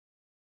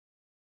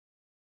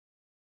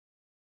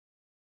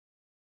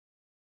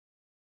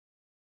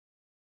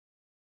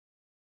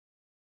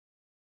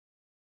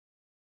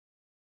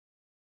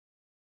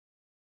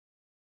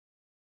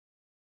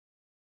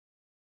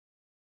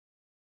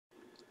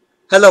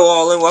Hello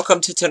all and welcome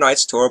to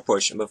tonight's Torah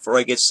portion. Before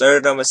I get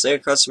started, I must say a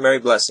customary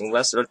blessing.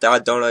 Blessed art thou,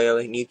 Adonai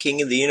Elohim,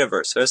 King of the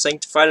universe, who has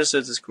sanctified us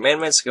with his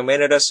commandments,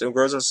 commanded us to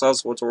grow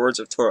ourselves with the words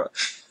of Torah.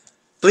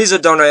 Please,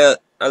 Adonai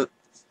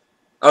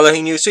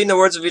Elohim, you sweeten the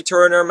words of your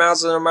Torah in our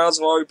mouths and the mouths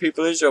of all your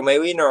people Israel. May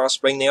we and our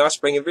offspring, the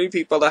offspring of your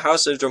people, the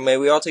house of Israel, may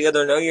we all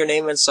together know your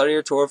name and study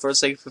your Torah for the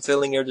sake of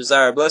fulfilling your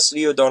desire. Blessed are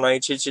you, Adonai, who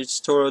teaches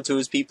Torah to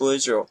his people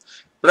Israel.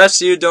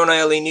 Blessed are you, Adonai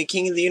Elohim,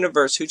 King of the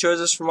universe, who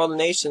chose us from all the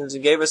nations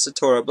and gave us the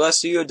Torah.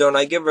 Blessed are you,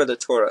 Adonai, giver of the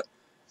Torah.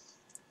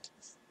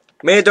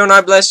 May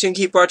Adonai bless you and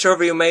keep watch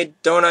over you. May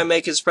Adonai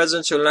make his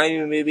presence to align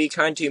you and may be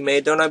kind to you. May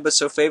Adonai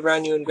bestow favor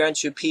on you and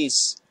grant you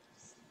peace.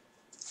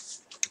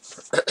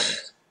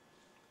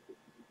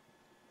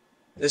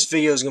 This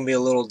video is going to be a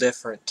little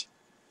different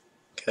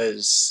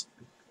because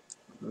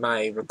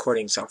my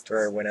recording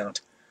software went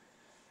out.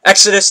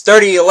 Exodus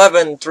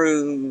 30:11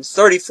 through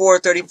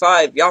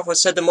 34:35. Yahweh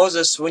said to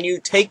Moses, when you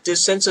take the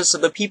census of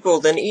the people,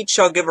 then each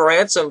shall give a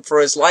ransom for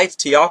his life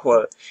to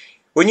Yahweh.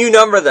 When you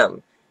number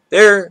them,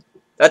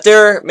 that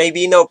there may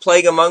be no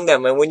plague among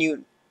them, and when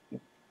you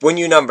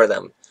number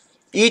them,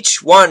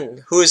 each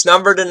one who is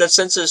numbered in the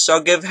census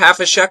shall give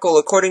half a shekel,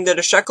 according to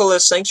the shekel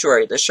of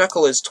sanctuary. The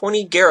shekel is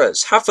 20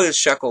 gerahs. Half a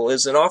shekel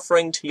is an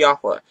offering to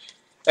Yahweh.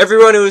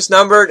 Everyone who is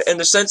numbered in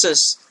the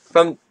census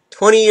from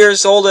 20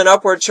 years old and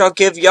upward shall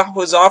give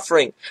Yahweh's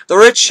offering. The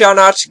rich shall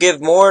not give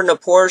more, and the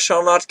poor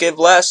shall not give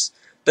less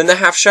than the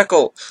half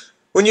shekel.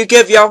 When you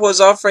give Yahweh's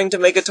offering to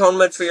make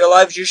atonement for your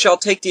lives, you shall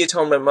take the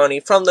atonement money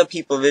from the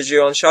people of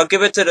Israel, and shall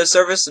give it to the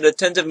service of the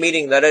tent of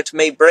meeting, that it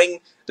may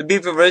bring the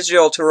people of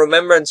Israel to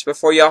remembrance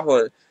before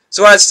Yahweh,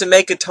 so as to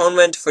make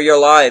atonement for your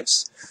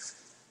lives.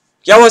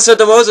 Yahweh said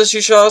to Moses,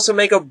 you shall also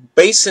make a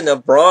basin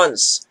of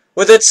bronze,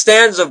 with its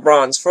stands of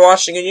bronze for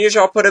washing, and you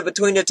shall put it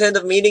between the tent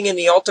of meeting and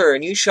the altar,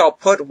 and you shall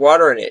put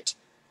water in it,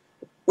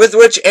 with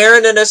which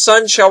Aaron and his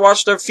sons shall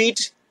wash their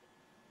feet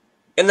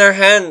and their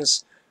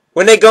hands,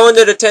 when they go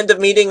into the tent of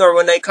meeting, or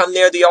when they come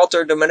near the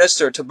altar to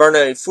minister, to burn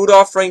a food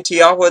offering to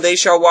Yahweh. They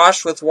shall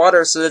wash with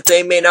water, so that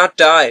they may not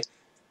die.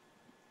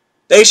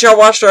 They shall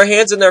wash their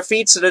hands and their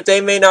feet, so that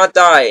they may not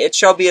die. It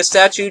shall be a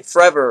statute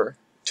forever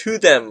to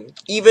them,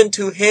 even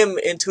to him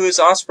and to his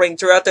offspring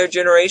throughout their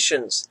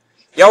generations.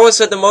 Yahweh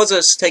said to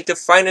Moses, take the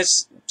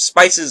finest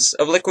spices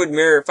of liquid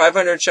myrrh,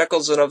 500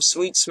 shekels, and of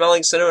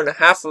sweet-smelling cinnamon,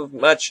 half of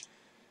much,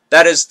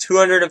 that is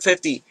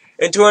 250,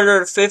 and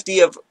 250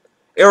 of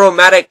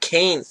aromatic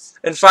cane,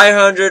 and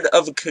 500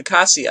 of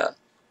cassia,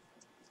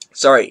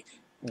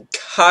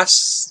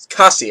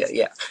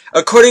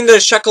 according to the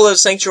shekel of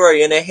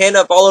sanctuary, and a hin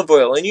of olive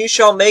oil. And you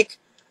shall make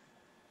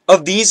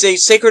of these a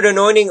sacred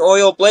anointing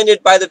oil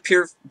blended by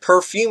the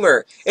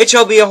perfumer. It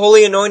shall be a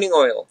holy anointing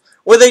oil.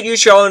 With it you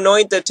shall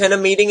anoint the tent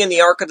of meeting and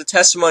the ark of the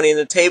testimony, and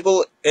the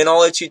table and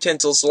all its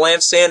utensils, the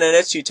lampstand and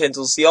its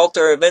utensils, the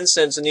altar of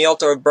incense and the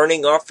altar of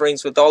burning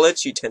offerings with all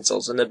its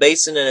utensils, and the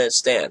basin and its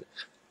stand.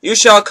 You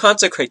shall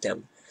consecrate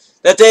them,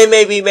 that they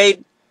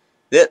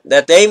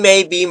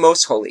may be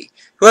most holy.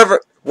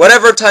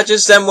 Whatever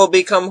touches them will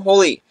become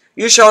holy.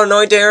 You shall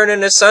anoint Aaron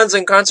and his sons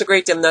and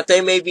consecrate them, that they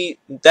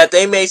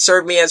may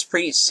serve me as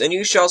priests. And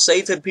you shall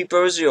say to the people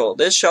of Israel,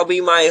 this shall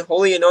be my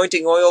holy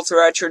anointing oil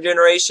throughout your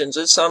generations.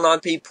 It shall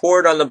not be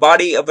poured on the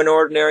body of an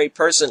ordinary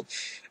person.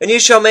 And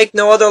you shall make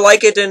no other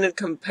like it in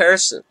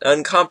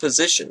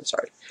composition.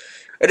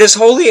 It is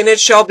holy, and it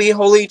shall be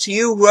holy to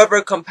you.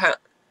 Whoever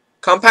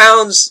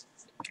compounds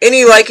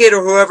any like it,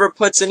 or whoever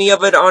puts any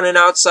of it on an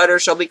outsider,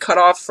 shall be cut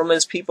off from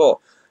his people.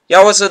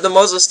 Yahweh said to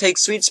Moses, take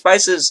sweet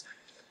spices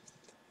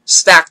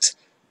stacked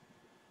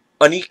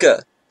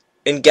onycha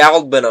and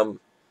galbanum,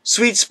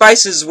 sweet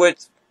spices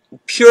with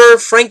pure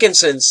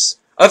frankincense,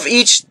 of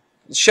each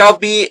shall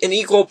be an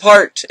equal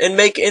part, and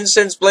make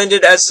incense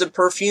blended as the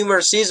perfumer,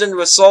 seasoned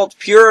with salt,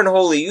 pure and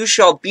holy. You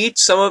shall beat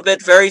some of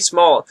it very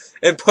small,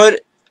 and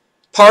put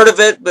part of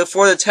it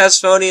before the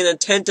testimony in the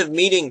tent of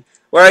meeting,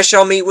 where I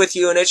shall meet with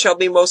you, and it shall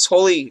be most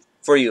holy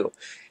for you.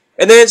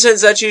 And the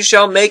incense that you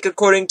shall make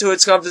according to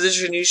its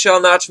composition, you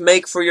shall not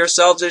make for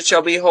yourselves. It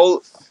shall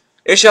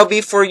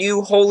be for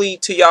you holy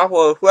to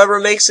Yahweh. Whoever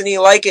makes any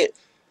like it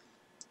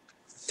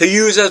to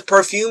use as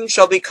perfume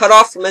shall be cut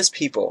off from his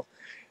people.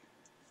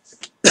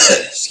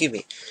 Excuse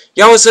me.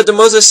 Yahweh said to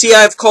Moses, see,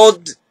 I have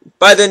called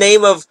by the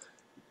name of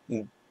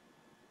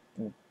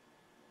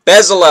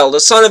Bezalel, the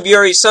son of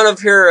Uri, son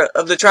of Hur,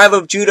 of the tribe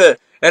of Judah,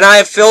 and I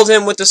have filled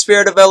him with the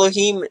spirit of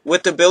Elohim,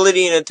 with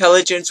ability and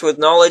intelligence, with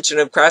knowledge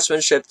and of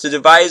craftsmanship, to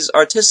devise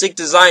artistic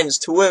designs,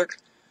 to work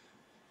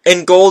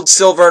in gold,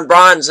 silver, and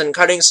bronze, and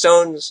cutting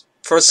stones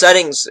for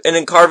settings, and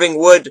in carving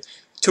wood,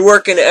 to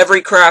work in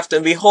every craft.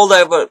 And behold, I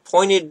have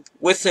appointed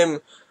with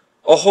him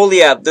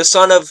Aholiab, the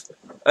son of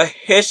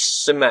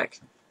Ahisamach,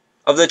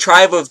 of the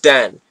tribe of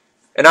Dan.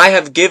 And I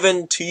have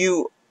given to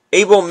you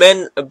able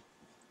men,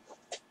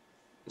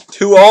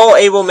 to all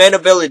able men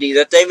ability,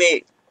 that they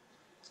may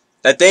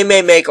that they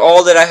may make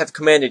all that I have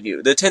commanded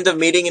you, the tent of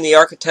meeting, and the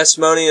ark of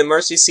testimony, and the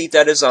mercy seat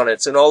that is on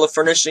it, and all the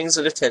furnishings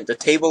of the tent, the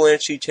table and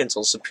its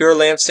utensils, the pure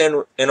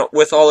lampstand and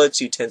with all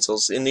its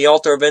utensils, and the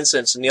altar of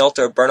incense, and the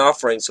altar of burnt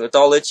offerings with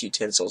all its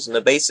utensils, and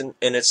the basin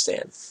and its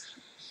stand.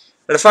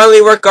 And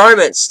finally work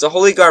garments, the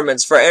holy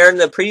garments, for Aaron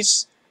the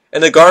priest,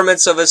 and the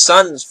garments of his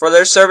sons, for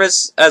their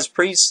service as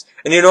priests,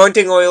 and the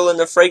anointing oil and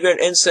the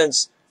fragrant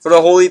incense, for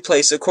the holy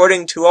place,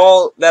 according to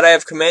all that I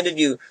have commanded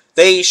you,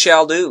 they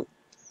shall do.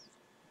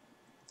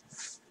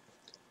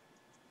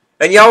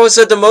 And Yahweh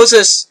said to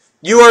Moses,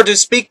 you are to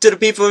speak to the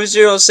people of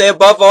Israel, say,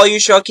 above all you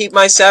shall keep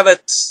my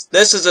Sabbaths.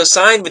 This is a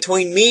sign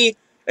between me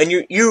and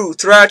you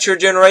throughout your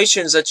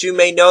generations, that you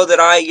may know that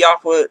I,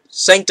 Yahweh,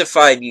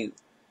 sanctify you,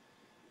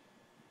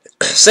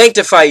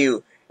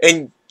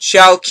 and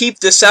shall keep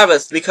the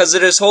Sabbath, because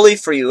it is holy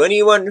for you.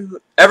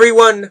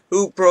 Everyone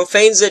who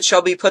profanes it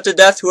shall be put to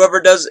death.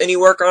 Whoever does any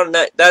work on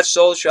that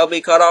soul shall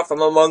be cut off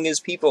from among his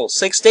people.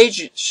 6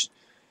 days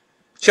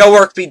shall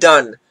work be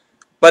done.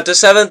 But the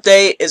 7th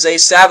day is a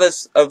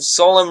Sabbath of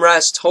solemn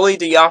rest, holy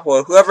to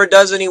Yahweh. Whoever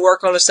does any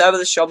work on the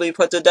Sabbath shall be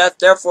put to death.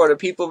 Therefore the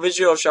people of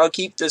Israel shall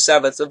keep the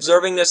Sabbath,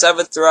 observing the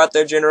Sabbath throughout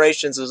their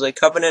generations as a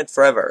covenant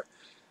forever.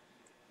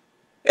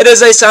 It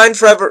is a sign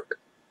forever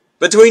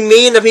between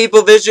me and the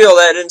people of Israel,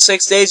 that in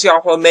 6 days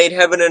Yahweh made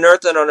heaven and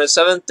earth, and on the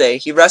 7th day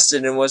he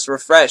rested and was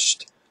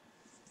refreshed.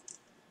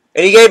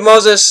 And he gave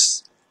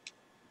Moses,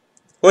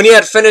 when he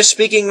had finished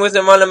speaking with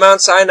him on the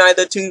Mount Sinai,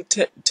 the 2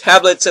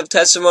 tablets of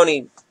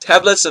testimony,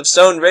 tablets of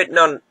stone written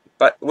on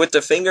with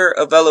the finger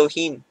of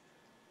Elohim.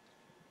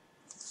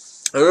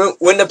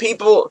 When the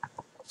people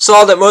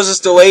saw that Moses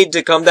delayed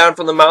to come down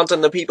from the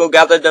mountain, the people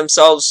gathered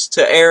themselves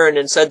to Aaron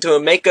and said to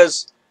him, make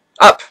us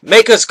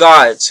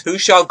gods, who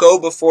shall go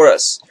before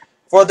us.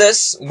 For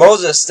this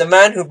Moses, the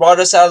man who brought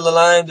us out of the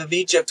land of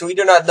Egypt, we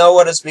do not know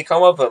what has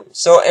become of him.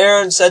 So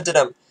Aaron said to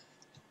them,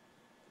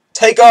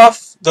 take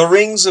off the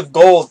rings of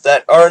gold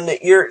that are in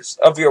the ears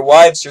of your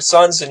wives, your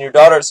sons, and your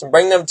daughters, and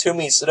bring them to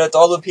me. So that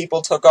all the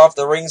people took off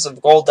the rings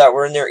of gold that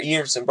were in their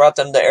ears, and brought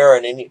them to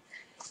Aaron. And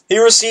he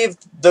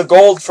received the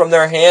gold from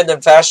their hand,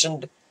 and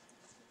fashioned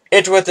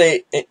it with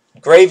a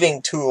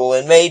graving tool,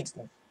 and made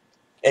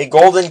a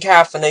golden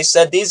calf. And they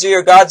said, these are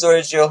your gods, O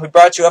Israel, who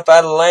brought you up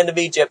out of the land of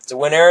Egypt.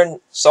 When Aaron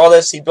saw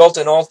this, he built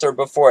an altar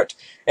before it.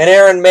 And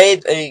Aaron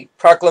made a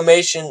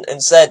proclamation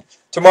and said,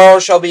 tomorrow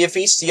shall be a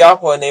feast to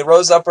Yahweh. And they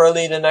rose up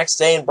early the next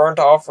day and burnt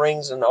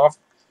offerings and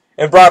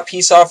brought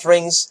peace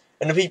offerings.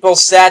 And the people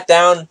sat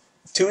down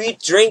to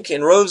eat, drink,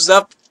 and rose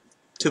up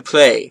to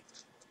play.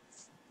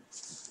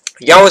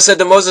 Yahweh said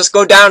to Moses,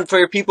 go down, for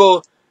your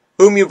people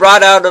whom you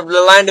brought out of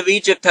the land of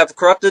Egypt have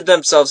corrupted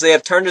themselves. They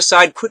have turned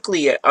aside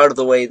quickly out of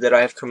the way that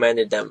I have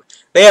commanded them.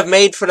 They have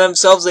made for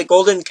themselves a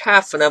golden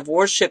calf, and have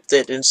worshipped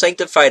it, and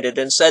sanctified it,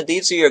 and said,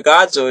 these are your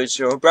gods, O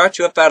Israel, who brought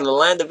you up out of the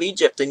land of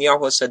Egypt. And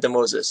Yahweh said to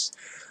Moses,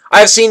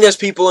 I have seen this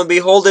people, and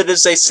behold, it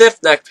is a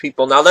stiff-necked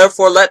people. Now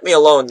therefore let me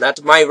alone,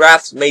 that my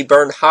wrath may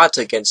burn hot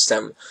against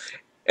them,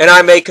 and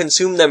I may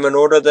consume them, in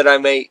order that I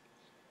may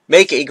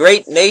make a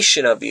great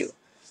nation of you.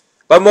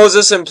 But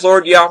Moses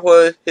implored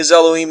Yahweh his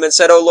Elohim, and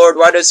said, O Lord,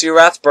 why does your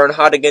wrath burn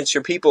hot against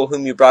your people,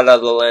 whom you brought out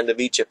of the land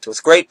of Egypt,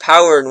 with great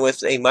power and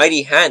with a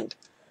mighty hand?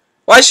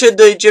 Why should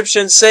the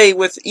Egyptians say,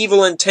 with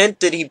evil intent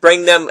did he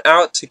bring them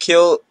out to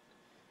kill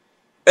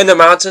in the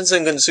mountains,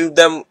 and consume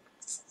them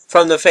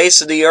from the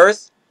face of the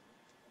earth?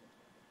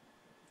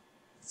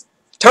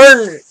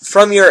 Turn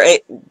from your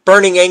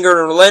burning anger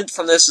and relent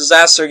from this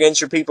disaster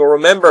against your people.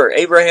 Remember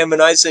Abraham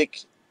and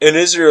Isaac and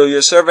Israel,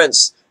 your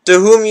servants,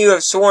 to whom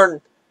you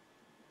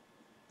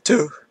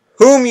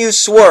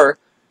swore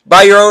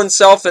by your own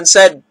self, and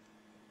said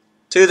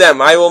to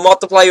them, I will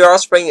multiply your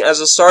offspring as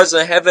the stars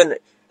in heaven,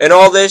 and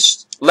all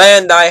this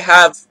land I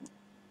have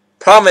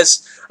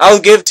promised I will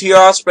give to your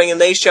offspring,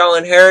 and they shall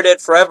inherit it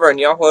forever. And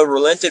Yahweh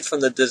relented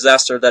from the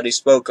disaster that he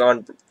spoke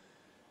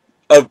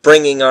of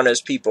bringing on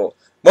his people.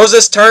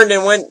 Moses turned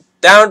and went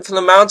down from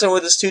the mountain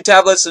with his 2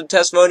 tablets of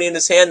testimony in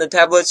his hand, the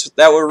tablets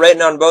that were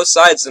written on both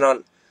sides,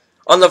 and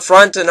on the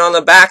front and on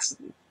the back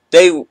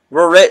they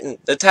were written.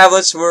 The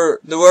tablets were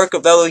the work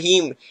of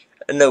Elohim,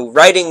 and the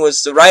writing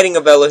was the writing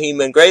of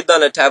Elohim engraved on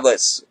the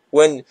tablets.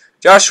 When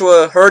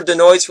Joshua heard the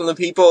noise from the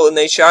people, and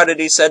they shouted,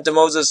 he said to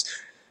Moses,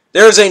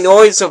 there is a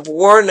noise of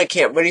war in the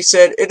camp. But he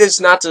said, it is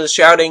not the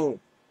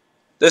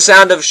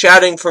sound of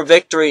shouting for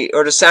victory,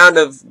 or the sound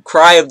of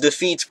cry of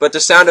defeat, but the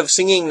sound of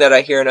singing that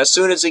I hear. And as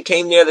soon as he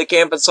came near the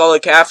camp and saw the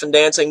calf and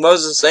dancing,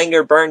 Moses'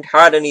 anger burned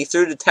hot, and he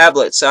threw the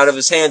tablets out of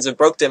his hands and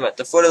broke them at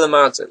the foot of the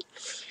mountain.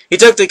 He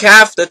took the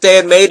calf that they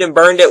had made and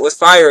burned it with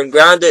fire, and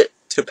ground it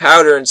to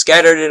powder, and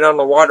scattered it on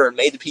the water, and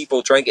made the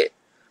people drink it.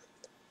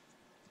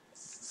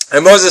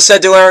 And Moses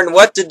said to Aaron,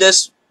 what did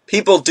this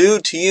people do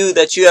to you,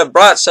 that you have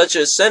brought such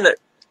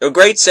a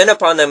great sin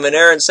upon them? And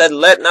Aaron said,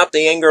 let not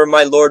the anger of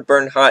my Lord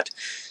burn hot.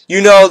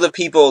 You know the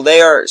people, they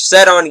are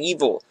set on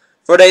evil.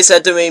 For they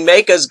said to me,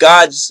 make us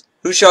gods,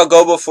 who shall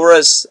go before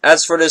us.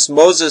 As for this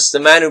Moses, the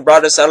man who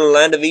brought us out of the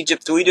land of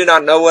Egypt, we do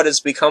not know what has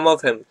become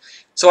of him.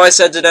 So I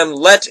said to them,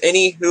 let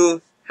any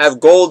who have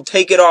gold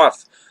take it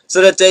off. So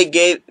they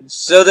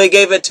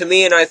gave it to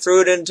me, and I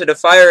threw it into the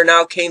fire, and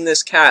out came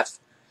this calf.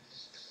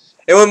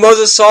 And when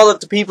Moses saw that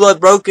the people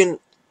had broken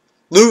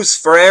loose,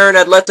 for Aaron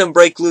had let them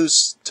break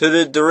loose, to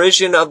the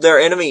derision of their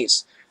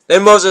enemies,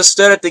 then Moses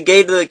stood at the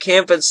gate of the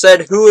camp and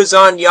said, Who is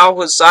on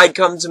Yahweh's side?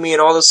 Come to me. And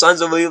all the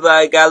sons of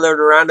Levi gathered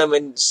around him,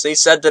 and they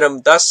said to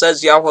him, Thus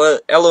says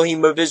Yahweh,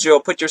 Elohim of Israel,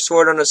 put your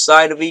sword on the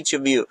side of each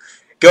of you.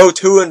 Go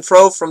to and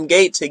fro from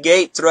gate to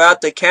gate throughout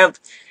the camp,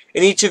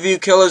 and each of you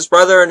kill his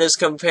brother and his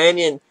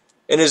companion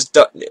and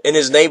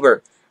his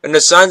neighbor. And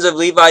the sons of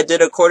Levi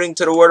did according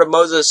to the word of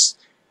Moses.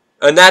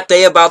 And that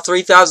day about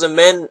 3,000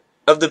 men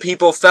of the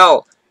people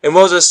fell. And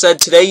Moses said,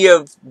 Today you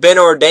have been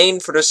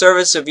ordained for the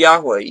service of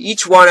Yahweh,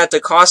 each one at the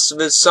cost of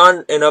his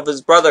son and of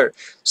his brother,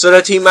 so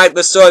that he might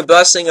bestow a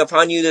blessing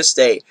upon you this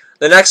day.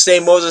 The next day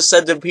Moses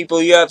said to the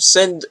people, You have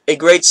sinned a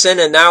great sin,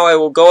 and now I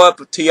will go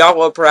up to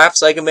Yahweh,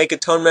 perhaps I can make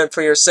atonement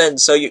for your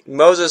sins. So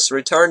Moses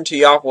returned to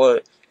Yahweh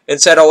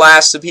and said,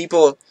 Alas, this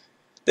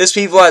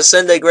people has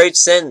sinned a great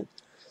sin.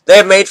 They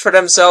have made for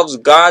themselves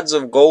gods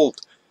of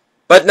gold.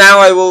 But now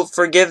I will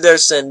forgive their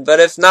sin.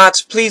 But if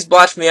not, please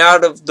blot me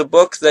out of the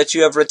book that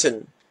you have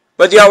written.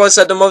 But Yahweh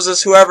said to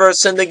Moses, Whoever has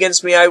sinned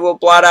against me I will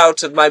blot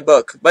out of my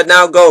book. But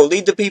now go,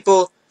 lead the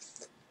people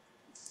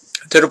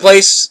to the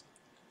place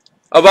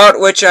about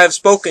which I have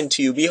spoken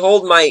to you.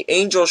 Behold, my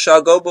angel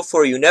shall go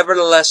before you.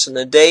 Nevertheless, in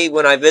the day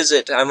when I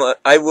visit,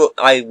 I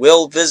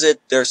will visit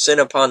their sin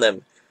upon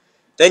them.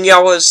 Then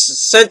Yahweh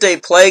sent a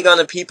plague on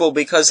the people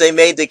because they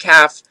made the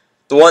calf,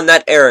 the one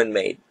that Aaron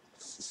made.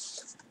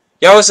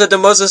 Yahweh said to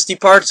Moses,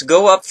 Depart,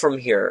 go up from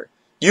here,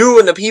 you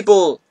and the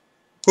people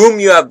whom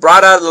you have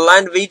brought out of the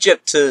land of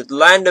Egypt, to the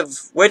land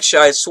of which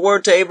I swore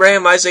to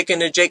Abraham, Isaac,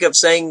 and to Jacob,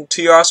 saying,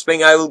 To your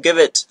offspring I will give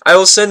it. I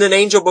will send an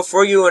angel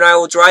before you, and I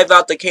will drive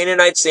out the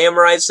Canaanites, the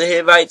Amorites, the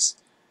Hittites,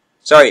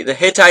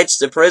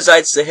 the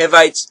Perizzites, the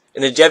Hivites,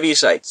 and the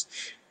Jebusites.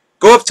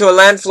 Go up to a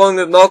land flowing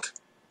with milk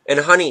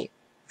and honey.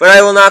 But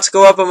I will not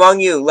go up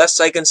among you, lest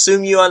I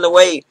consume you on the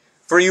way,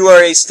 for you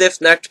are a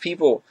stiff-necked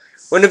people.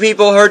 When the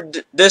people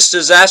heard this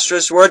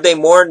disastrous word, they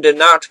mourned,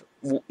 and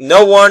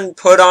no one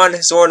put on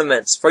his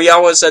ornaments. For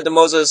Yahweh said to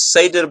Moses,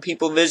 Say to the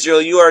people of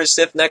Israel, You are a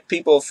stiff-necked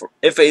people. For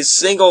if a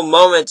single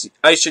moment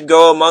I should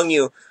go among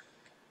you,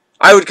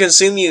 I would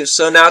consume you.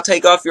 So now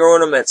take off your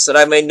ornaments, that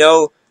I may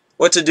know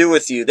what to do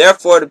with you.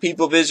 Therefore the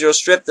people of Israel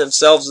stripped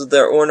themselves of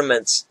their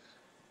ornaments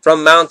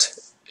from Mount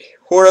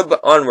Horeb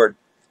onward.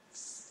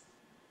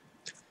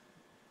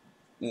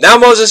 Now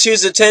Moses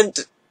used a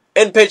tent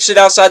and pitched it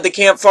outside the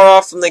camp, far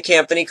off from the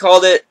camp, and he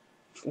called it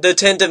the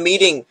tent of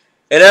meeting.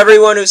 And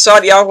everyone who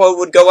sought Yahweh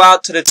would go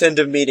out to the tent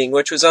of meeting,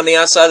 which was on the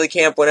outside of the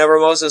camp. Whenever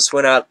Moses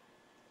went out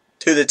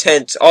to the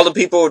tent, all the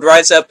people would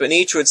rise up, and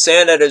each would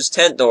stand at his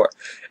tent door,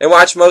 and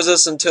watch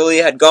Moses until he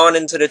had gone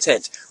into the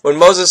tent. When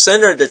Moses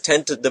entered the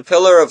tent, the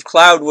pillar of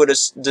cloud would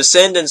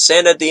descend and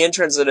stand at the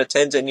entrance of the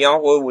tent, and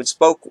Yahweh would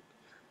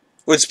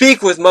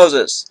speak with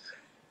Moses.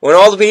 When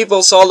all the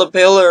people saw the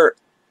pillar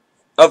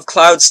of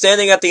cloud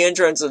standing at the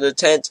entrance of the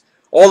tent,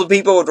 all the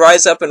people would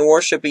rise up and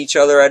worship each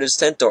other at his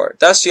tent door.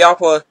 Thus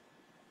Yahweh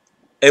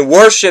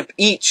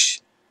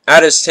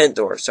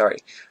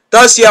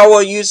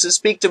used to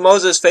speak to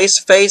Moses face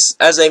to face,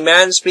 as a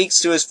man speaks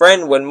to his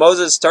friend. When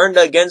Moses turned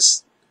again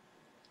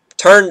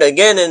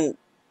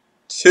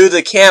into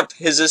the camp,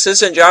 his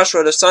assistant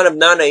Joshua the son of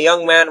Nun, a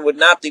young man, would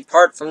not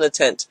depart from the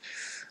tent.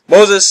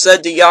 Moses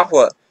said to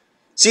Yahweh,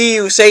 See,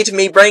 you say to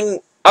me, Bring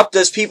up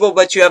this people,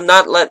 but you have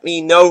not let me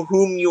know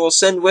whom you will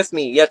send with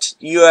me. Yet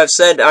you have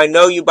said, I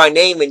know you by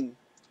name, and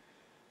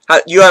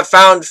you have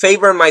found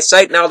favor in my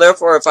sight. Now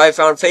therefore, if I have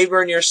found favor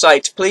in your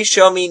sight, please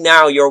show me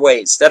now your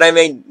ways, that I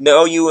may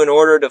know you in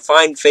order to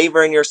find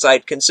favor in your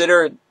sight.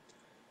 Consider,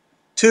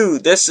 too,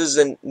 this is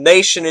a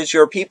nation is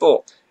your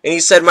people. And he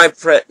said,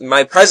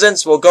 My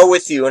presence will go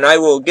with you, and I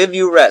will give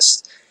you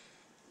rest.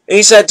 And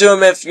he said to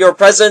him, If your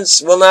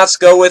presence will not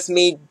go with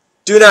me,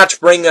 do not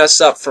bring us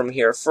up from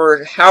here.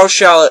 For how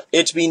shall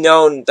it be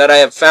known that I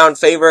have found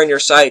favor in your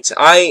sight,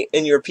 I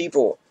and your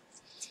people?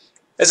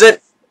 Is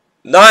it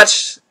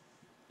not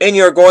in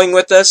your going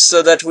with us,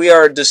 so that we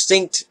are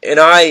distinct, and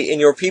I and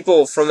your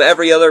people, from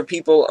every other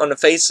people on the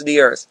face of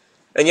the earth?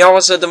 And Yahweh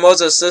said to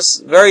Moses, This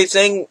very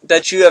thing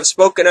that you have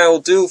spoken I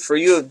will do, for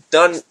you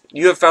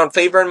have found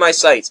favor in my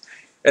sight,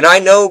 and I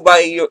know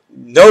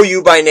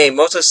you by name.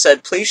 Moses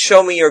said, Please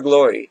show me your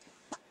glory.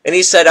 And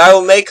he said, I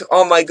will make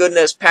all my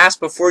goodness pass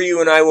before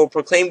you, and I will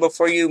proclaim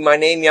before you my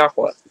name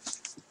Yahweh.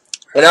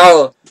 And I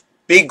will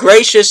be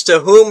gracious to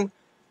whom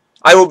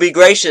I will be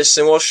gracious,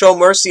 and will show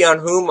mercy on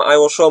whom I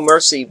will show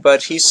mercy.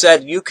 But he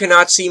said, You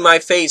cannot see my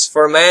face,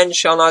 for a man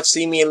shall not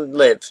see me and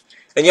live.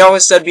 And Yahweh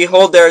said,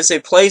 Behold, there is a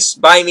place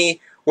by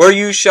me where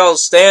you shall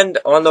stand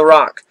on the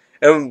rock.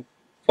 And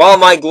while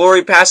my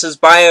glory passes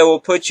by, I will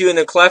put you in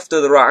the cleft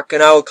of the rock,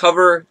 and I will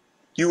cover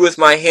you with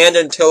my hand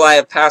until I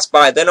have passed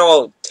by. Then I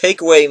will take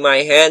away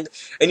my hand,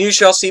 and you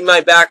shall see my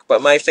back,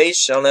 but my face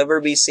shall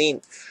never be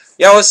seen.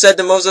 Yahweh said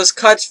to Moses,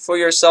 Cut for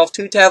yourself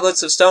 2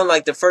 tablets of stone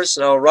like the first,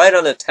 and I will write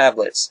on the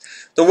tablets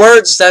the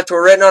words that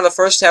were written on the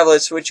first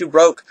tablets which you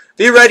broke.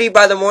 Be ready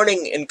by the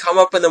morning, and come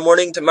up in the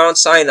morning to Mount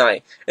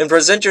Sinai, and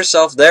present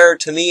yourself there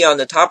to me on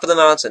the top of the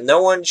mountain.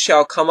 No one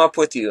shall come up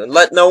with you, and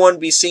let no one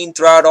be seen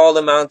throughout all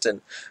the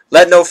mountain.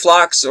 Let no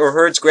flocks or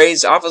herds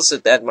graze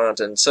opposite that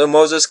mountain. So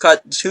Moses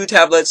cut 2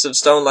 tablets of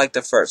stone like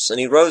the first,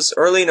 and he rose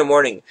early in the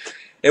morning,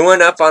 and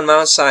went up on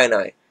Mount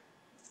Sinai.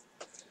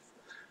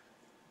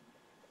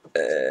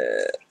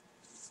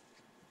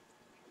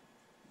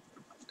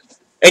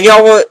 And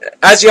Yahweh,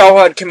 as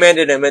Yahweh had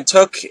commanded him, and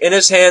took in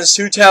his hands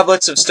 2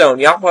 tablets of stone.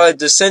 Yahweh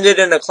descended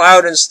in a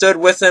cloud and stood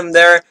with him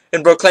there,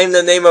 and proclaimed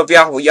the name of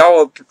Yahweh.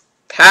 Yahweh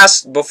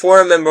passed before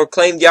him and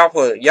proclaimed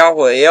Yahweh,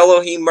 Yahweh,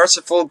 Elohim,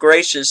 merciful,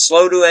 gracious,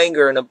 slow to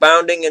anger, and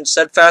abounding in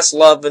steadfast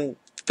love and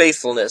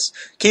faithfulness,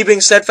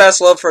 keeping steadfast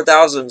love for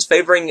thousands,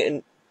 forgiving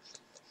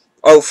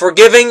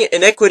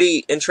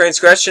iniquity and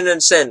transgression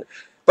and sin,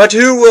 but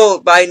who will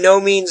by no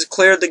means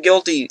clear the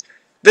guilty,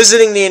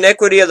 visiting the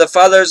iniquity of the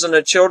fathers on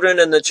the children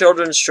and the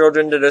children's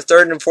children to the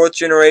 3rd and 4th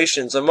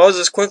generations. And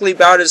Moses quickly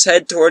bowed his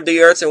head toward the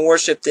earth and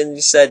worshipped, and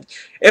he said,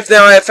 If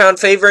now I have found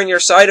favor in your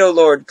sight, O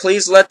Lord,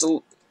 please let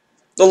the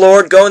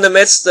Lord go in the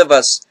midst of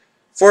us,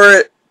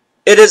 for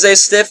it is a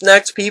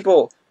stiff-necked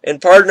people, and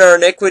pardon our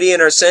iniquity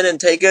and our sin, and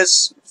take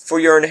us for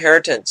your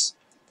inheritance.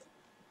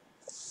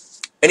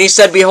 And he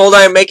said, Behold,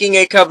 I am making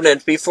a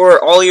covenant. Before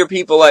all your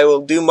people I will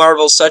do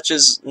marvels such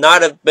as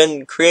not have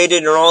been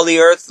created in all the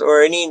earth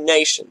or any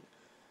nation.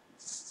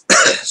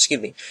 Excuse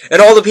me. And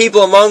all the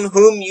people among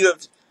whom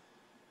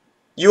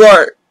you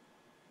are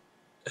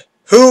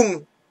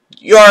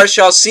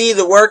shall see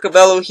the work of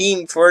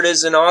Elohim, for it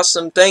is an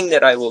awesome thing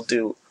that I will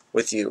do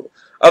with you.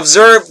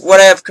 Observe what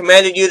I have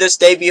commanded you this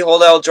day.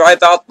 Behold, I will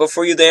drive out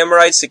before you the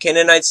Amorites, the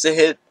Canaanites, the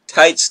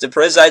Hittites, the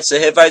Perizzites, the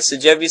Hivites, the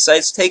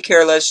Jebusites. Take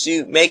care lest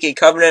you make a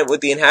covenant with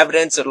the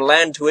inhabitants of the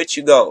land to which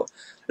you go,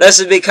 lest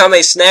it become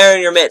a snare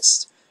in your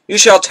midst. You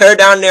shall tear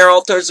down their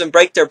altars and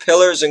break their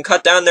pillars and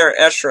cut down their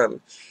Asherim.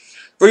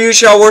 For you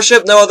shall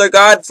worship no other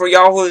God, for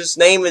Yahweh's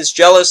name is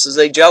jealous, as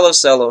a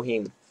jealous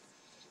Elohim.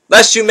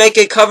 Lest you make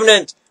a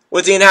covenant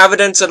with the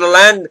inhabitants of the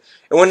land,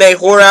 and when they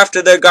whore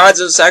after their gods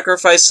and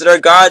sacrifice to their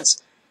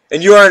gods,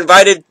 and you are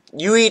invited,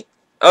 you eat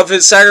of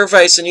his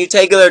sacrifice, and you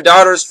take their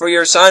daughters for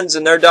your sons,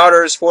 and their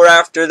daughters whore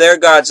after their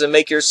gods, and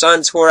make your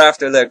sons whore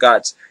after their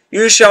gods.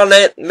 You shall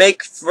not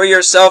make for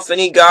yourself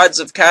any gods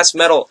of cast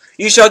metal.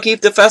 You shall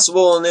keep the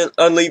festival of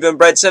unleavened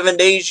bread. 7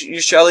 days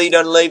you shall eat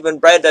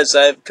unleavened bread, as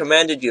I have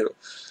commanded you.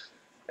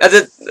 At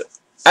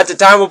the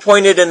time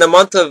appointed in the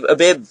month of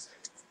Abib,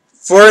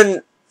 for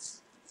in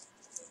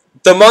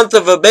the month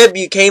of Abib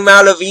you came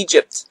out of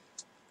Egypt.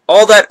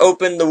 All that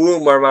opened the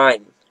womb are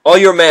mine. All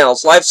your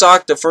males,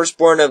 livestock, the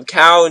firstborn of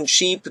cow and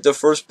sheep, the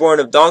firstborn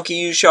of donkey,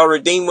 you shall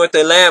redeem with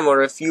a lamb,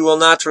 or if you will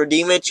not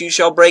redeem it, you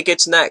shall break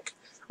its neck.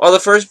 All the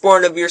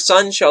firstborn of your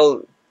sons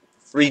shall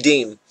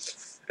redeem,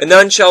 and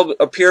none shall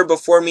appear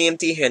before me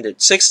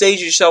empty-handed. 6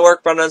 days you shall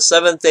work, but on the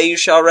 7th day you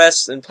shall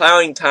rest. In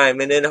plowing time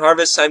and in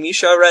harvest time you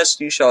shall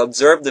rest. You shall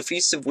observe the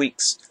feast of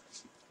weeks,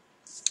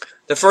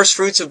 the first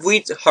fruits of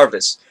wheat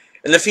harvest,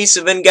 and the feast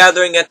of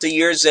ingathering at the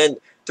year's end.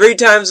 3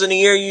 times in a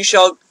year you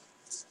shall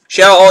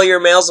all your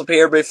males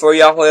appear before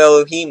Yahweh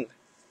Elohim,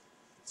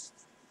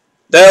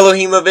 the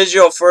Elohim of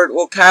Israel, for it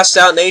will cast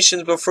out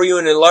nations before you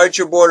and enlarge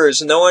your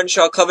borders. No one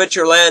shall covet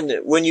your land.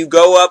 When you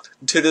go up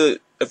to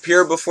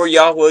appear before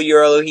Yahweh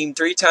your Elohim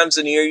 3 times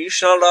in a year, you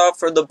shall not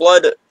offer the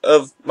blood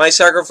of my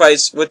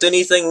sacrifice with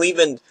anything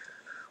leavened,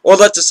 or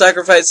let the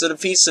sacrifice of the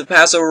feast of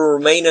Passover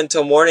remain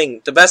until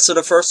morning. The best of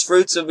the first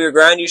fruits of your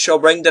ground you shall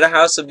bring to the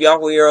house of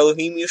Yahweh your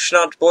Elohim. You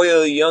shall not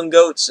boil young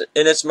goats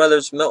in its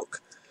mother's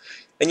milk.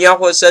 And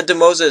Yahweh said to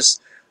Moses,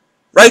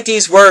 Write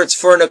these words,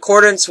 for in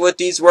accordance with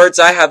these words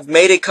I have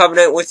made a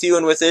covenant with you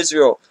and with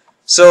Israel.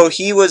 So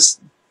he was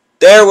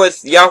there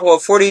with Yahweh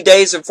 40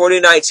 days and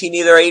 40 nights. He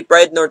neither ate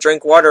bread nor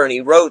drank water, and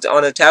he wrote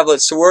on a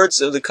tablet the words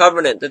of the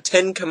covenant, the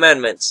 10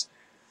 commandments.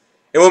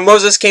 And when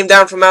Moses came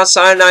down from Mount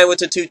Sinai with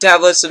the 2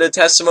 tablets of the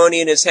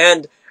testimony in his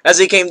hand, as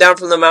he came down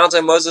from the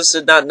mountain, Moses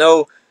did not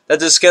know that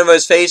the skin of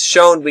his face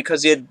shone,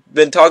 because he had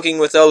been talking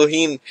with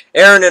Elohim.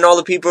 Aaron and all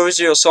the people of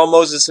Israel saw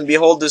Moses, and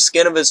behold, the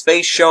skin of his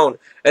face shone,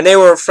 and they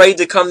were afraid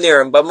to come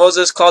near him. But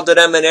Moses called to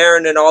them, and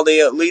Aaron and all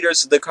the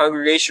leaders of the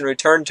congregation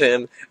returned to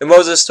him, and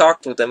Moses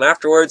talked with them.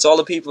 Afterwards all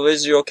the people of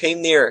Israel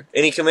came near,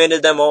 and he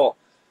commanded them all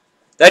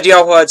that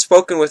Yahweh had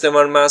spoken with him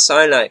on Mount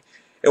Sinai.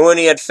 And when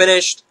he had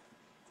finished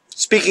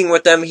speaking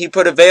with them, he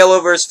put a veil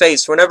over his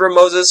face. Whenever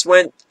Moses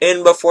went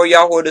in before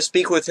Yahweh to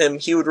speak with him,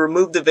 he would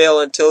remove the veil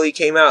until he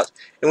came out.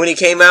 And when he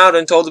came out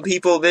and told the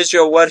people of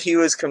Israel what he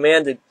was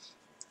commanded,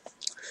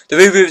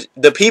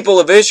 the people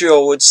of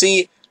Israel would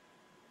see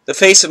the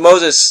face of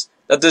Moses,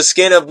 that the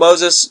skin of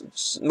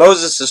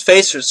Moses'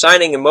 face was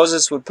shining, and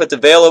Moses would put the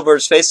veil over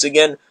his face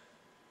again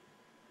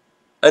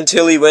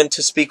until he went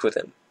to speak with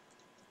him.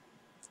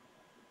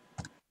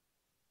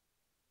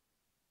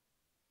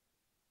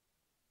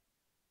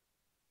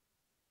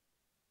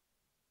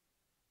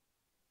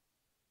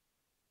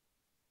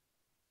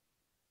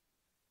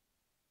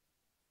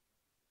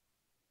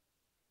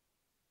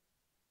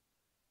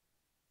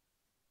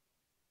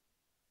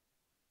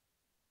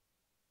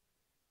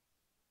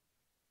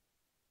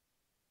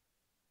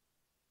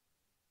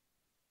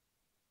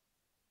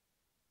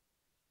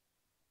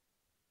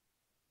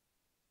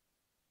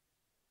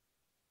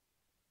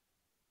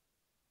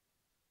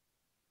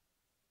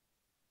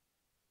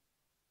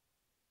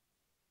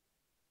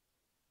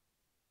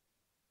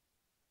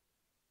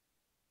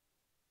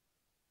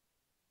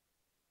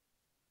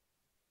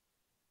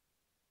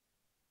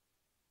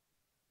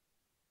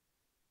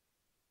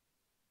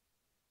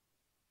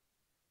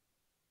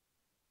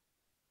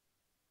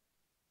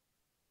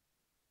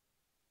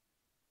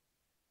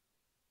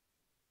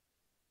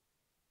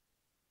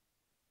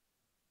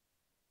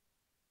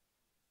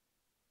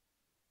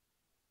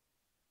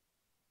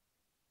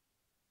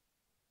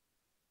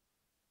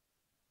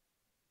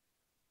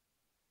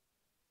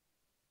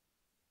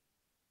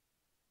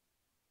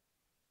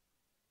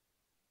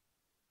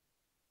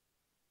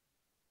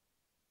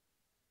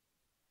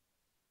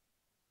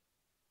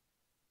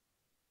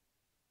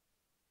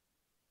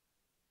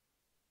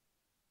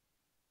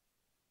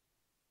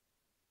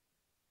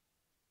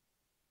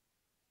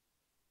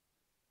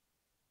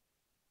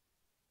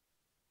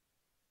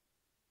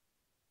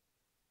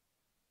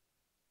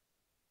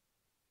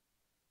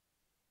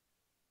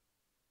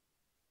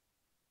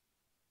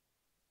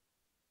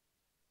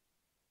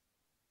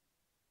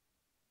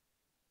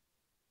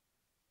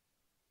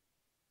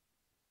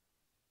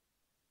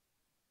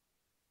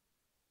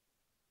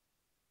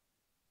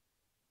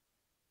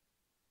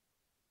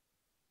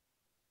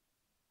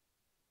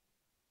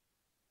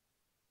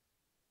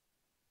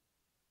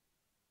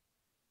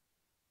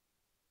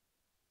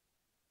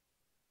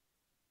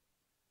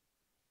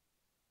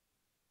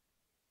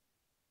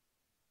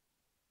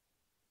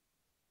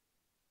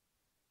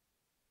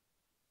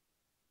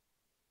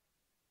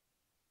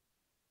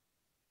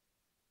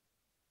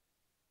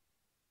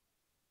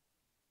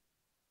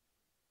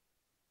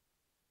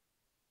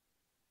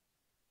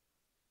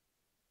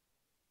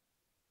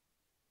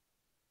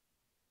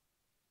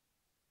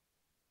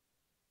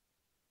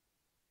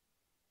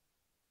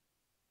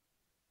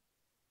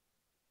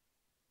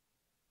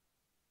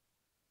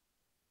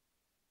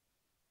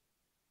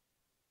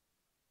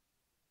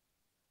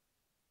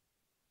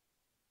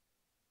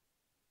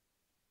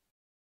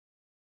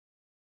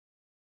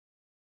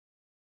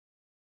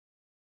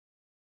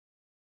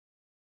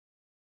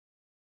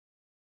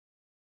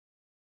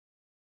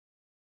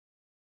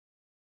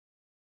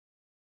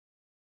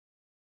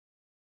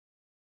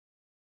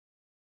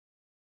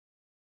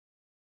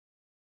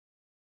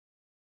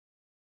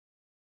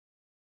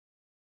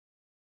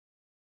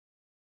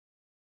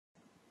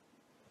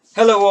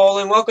 Hello all,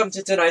 and welcome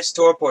to tonight's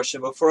Torah portion.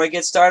 Before I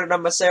get started, I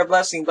must say a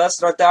blessing.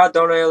 Blessed art thou,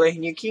 Adonai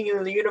Elohim, you King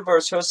of the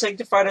universe, who has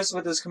sanctified us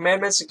with his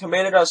commandments and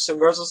commanded us to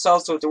immerse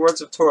ourselves with the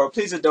words of Torah.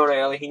 Please, Adonai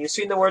Elohim, you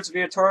seen the words of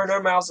your Torah in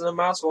our mouths and the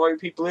mouths of all your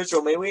people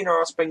Israel. May we and our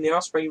offspring, the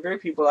offspring of your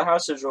people, the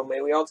house of Israel, may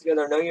we all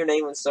together know your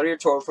name and study your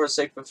Torah for the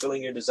sake of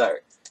fulfilling your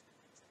desire.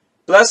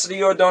 Blessed are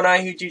you,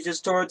 Adonai, who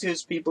teaches Torah to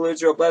his people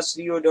Israel. Blessed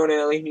are you, Adonai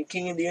Elohim,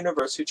 King of the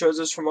universe, who chose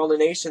us from all the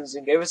nations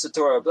and gave us the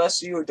Torah.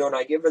 Blessed are you,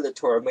 Adonai, giver of the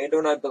Torah. May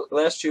Adonai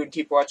bless you and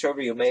keep watch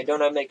over you. May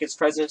Adonai make his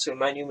presence to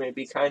remind you, may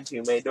be kind to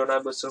you. May Adonai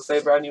bestow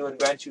favor on you and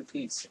grant you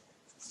peace.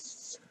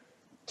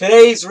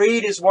 Today's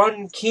read is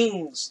 1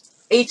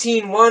 Kings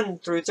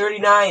 18:1 through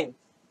 39.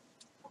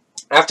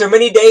 After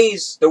many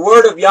days, the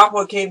word of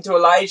Yahweh came to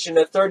Elijah in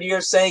the 3rd year,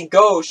 saying,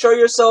 Go, show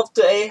yourself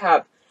to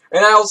Ahab,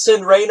 and I will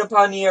send rain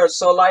upon the earth.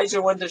 So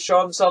Elijah went to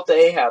show himself to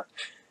Ahab.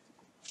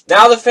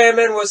 Now the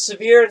famine was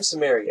severe in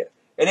Samaria,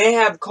 and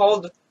Ahab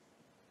called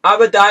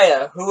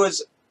Obadiah, who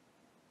was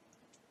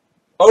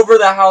over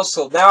the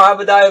household. Now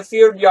Obadiah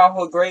feared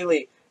Yahweh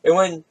greatly, and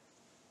when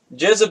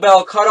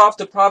Jezebel cut off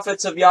the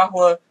prophets of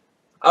Yahweh,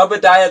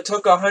 Obadiah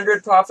took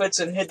 100 prophets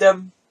and hid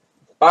them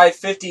by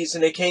 50s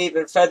in a cave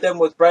and fed them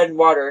with bread and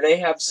water. And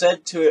Ahab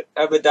said to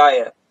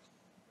Obadiah,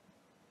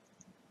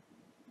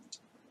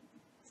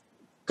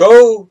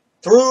 Go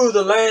through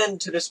the land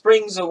to the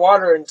springs of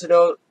water and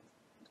to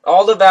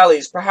all the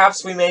valleys.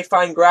 Perhaps we may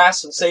find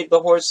grass and save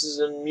the horses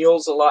and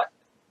mules alive,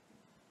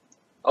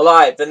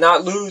 and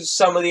not lose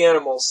some of the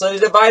animals. So they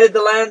divided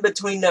the land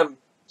between them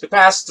to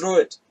pass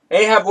through it.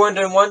 Ahab went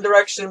in one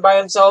direction by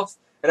himself,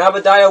 and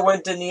Obadiah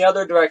went in the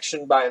other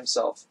direction by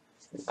himself.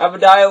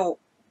 Obadiah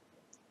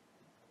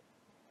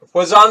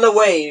was on the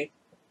way,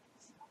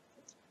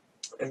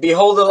 and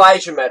behold,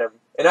 Elijah met him.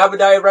 And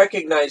Obadiah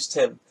recognized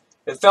him,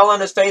 and fell on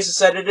his face and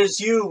said, It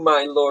is you,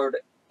 my lord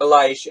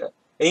Elijah.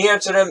 And he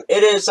answered him,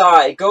 It is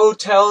I. Go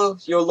tell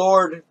your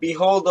lord,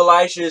 behold,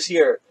 Elijah is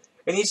here.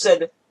 And he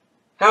said,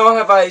 How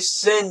have I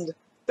sinned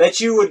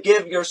that you would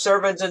give your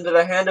servant into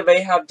the hand of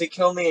Ahab to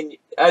kill me? And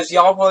as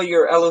Yahweh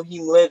your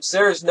Elohim lives,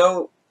 there is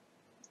no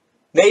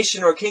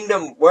nation or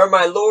kingdom where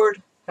my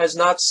Lord has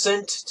not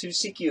sent to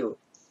seek you.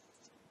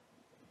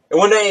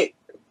 And when they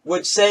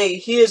would say,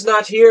 He is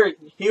not here,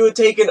 he would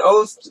take an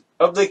oath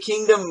of the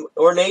kingdom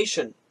or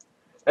nation,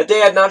 that they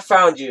had not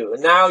found you.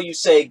 And now you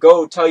say,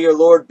 Go, tell your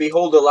Lord,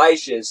 behold,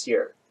 Elijah is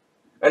here.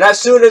 And as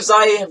soon as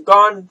I have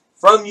gone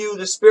from you,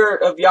 the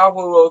Spirit of Yahweh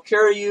will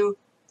carry you,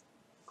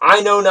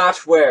 I know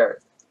not where.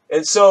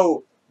 And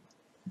so,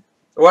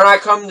 when I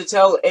come to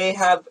tell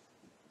Ahab,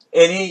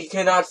 and he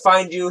cannot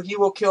find you, he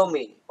will kill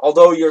me,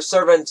 although your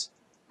servants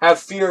have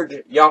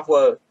feared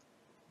Yahweh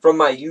from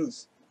my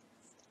youth.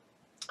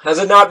 Has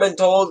it not been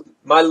told,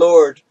 my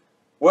Lord,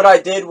 what I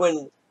did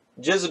when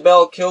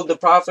Jezebel killed the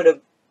prophet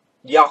of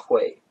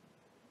Yahweh?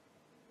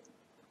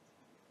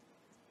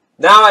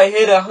 Now I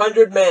hid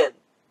 100 men.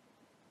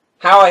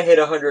 How I hid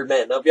 100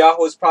 men of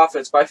Yahweh's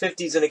prophets by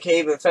 50s in a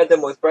cave and fed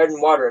them with bread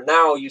and water.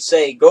 Now you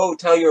say, Go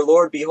tell your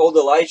Lord, behold,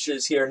 Elisha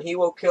is here, and he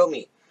will kill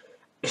me.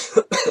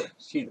 Excuse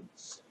me.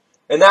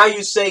 And now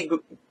you say,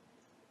 And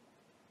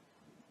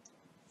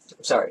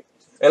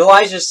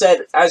Elijah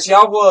said, As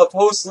Yahweh of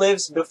hosts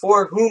lives,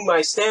 before whom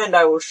I stand,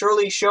 I will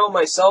surely show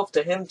myself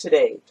to him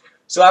today.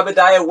 So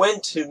Obadiah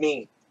went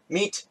to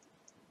meet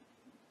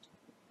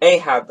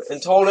Ahab,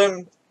 and told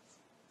him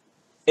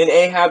in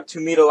Ahab to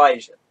meet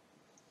Elijah.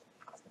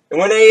 And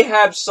when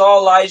Ahab saw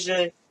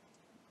Elijah,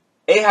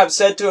 Ahab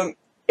said to him,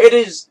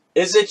 Is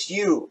it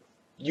you,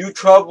 you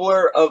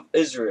troubler of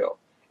Israel?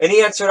 And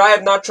he answered, I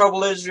have not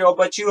troubled Israel,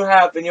 but you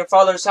have in your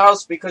father's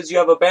house, because you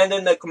have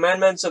abandoned the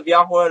commandments of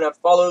Yahweh and have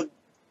followed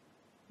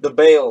the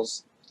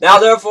Baals. Now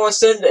therefore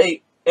send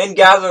and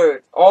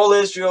gather all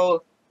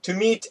Israel to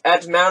meet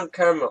at Mount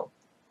Carmel.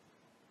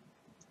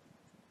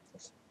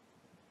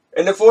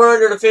 And the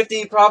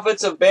 450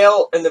 prophets of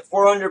Baal and the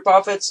 400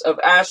 prophets of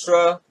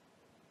Asherah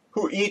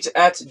who eat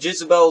at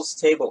Jezebel's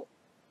table.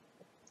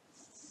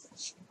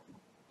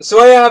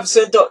 So Ahab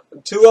sent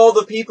to all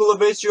the people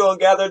of Israel and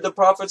gathered the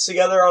prophets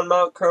together on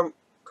Mount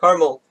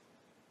Carmel.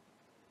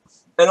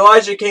 And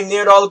Elijah came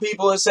near to all the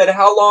people and said,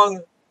 How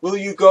long will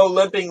you go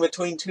limping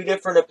between two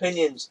different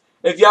opinions?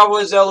 If Yahweh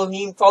is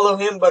Elohim, follow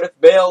him, but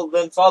if Baal,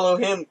 then follow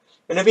him.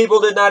 And the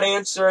people did not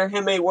answer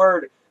him a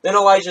word. Then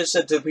Elijah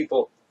said to the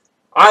people,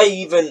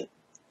 I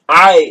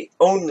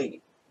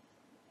only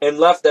am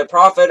left a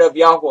prophet of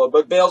Yahweh,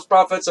 but Baal's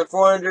prophets are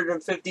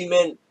 450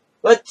 men.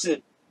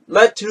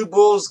 Let 2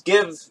 bulls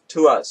give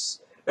to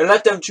us, and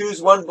let them choose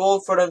 1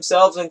 bull for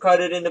themselves, and cut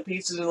it into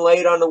pieces and lay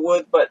it on the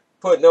wood, but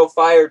put no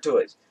fire to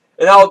it.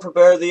 And I will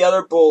prepare the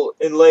other bull,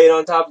 and lay it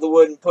on top of the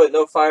wood, and put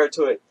no fire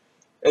to it.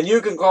 And you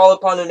can call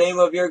upon the name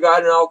of your God,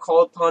 and I'll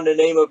call upon the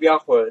name of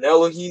Yahweh. And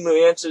Elohim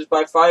who answers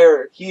by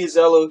fire, he is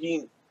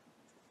Elohim.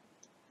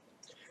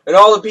 And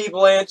all the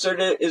people answered,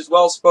 It is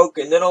well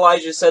spoken. Then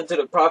Elijah said to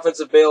the prophets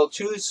of Baal,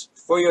 Choose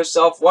for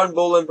yourself 1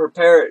 bull and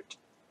prepare it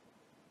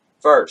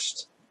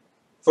first.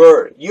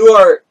 For you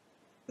are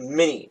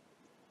many.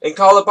 and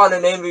call upon the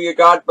name of your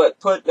God, but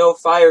put no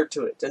fire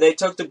to it. And they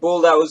took the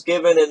bull that was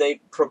given, and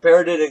they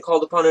prepared it, and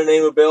called upon the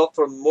name of Baal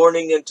from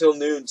morning until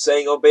noon,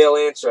 saying, O Baal,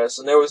 answer us.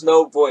 And there was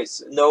no voice,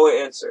 and no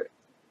answer.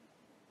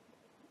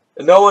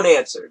 And no one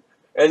answered.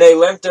 And they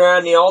limped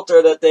around the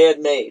altar that they had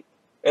made.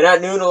 And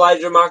at noon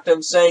Elijah mocked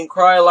them, saying,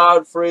 Cry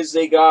aloud, for he is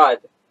a God.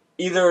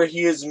 Either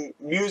he is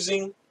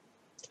musing,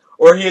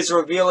 or he is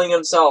revealing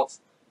himself,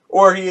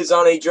 or he is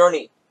on a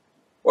journey.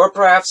 Or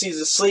perhaps he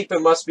is asleep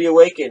and must be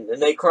awakened.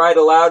 And they cried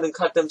aloud and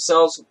cut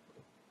themselves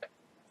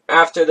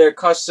after their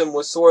custom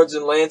with swords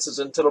and lances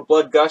until the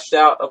blood gushed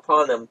out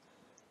upon them.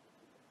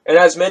 And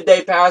as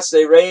midday passed,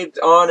 they raved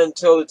on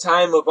until the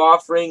time of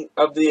offering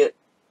of the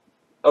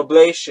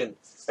oblation.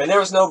 And there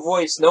was no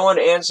voice, no one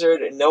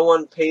answered, and no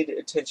one paid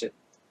attention.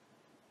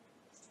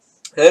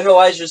 And then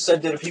Elijah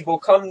said to the people,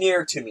 Come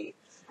near to me.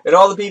 And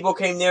all the people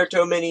came near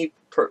to him, and he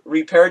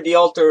repaired the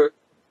altar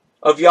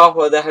of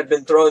Yahweh that had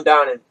been thrown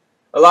down. And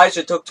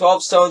Elijah took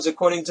 12 stones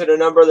according to the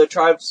number of the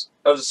tribes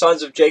of the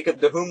sons of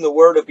Jacob, to whom the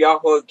word of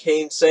Yahweh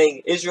came,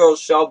 saying, Israel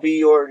shall be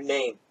your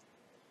name.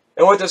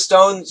 And with the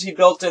stones he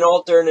built an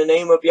altar in the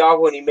name of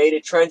Yahweh, and he made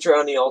a trench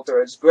around the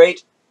altar, as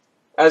great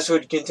as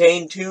would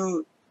contain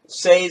 2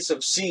 seahs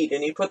of seed.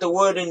 And he put the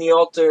wood in the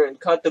altar, and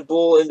cut the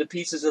bull into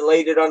pieces, and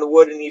laid it on the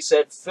wood. And he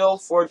said, Fill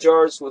 4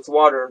 jars with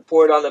water, and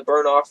pour it on the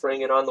burnt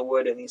offering and on the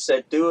wood. And he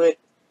said, Do it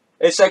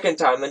a second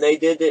time. And they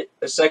did it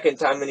a second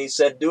time. And he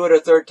said, Do it a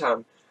third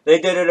time. They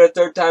did it a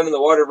third time, and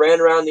the water ran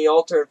around the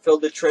altar and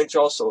filled the trench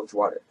also with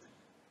water.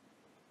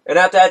 And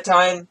at the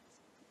time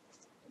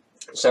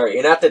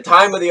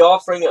of the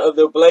offering of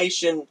the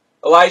oblation,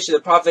 Elisha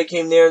the prophet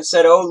came near and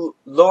said, O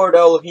Lord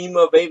Elohim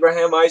of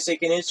Abraham,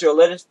 Isaac, and Israel,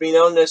 let it be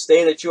known this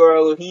day that you are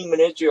Elohim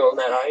in Israel, and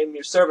that I am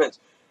your servant,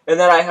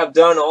 and that I have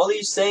done all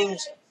these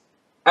things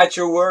at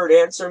your word.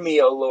 Answer me,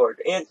 O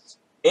Lord,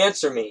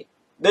 answer me,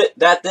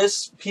 that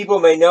this people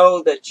may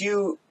know that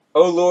you,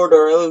 O Lord,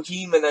 are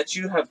Elohim, and that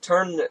you have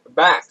turned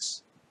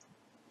backs,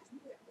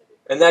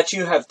 and that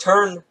you have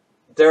turned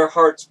their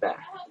hearts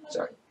back.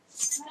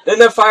 Then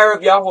the fire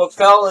of Yahweh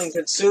fell and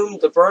consumed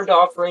the burnt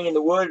offering and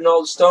the wood and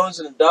all the stones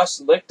and the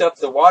dust, and licked up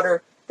the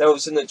water that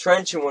was in the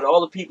trench. And when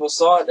all the people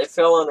saw it, they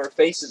fell on their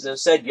faces and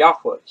said,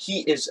 Yahweh,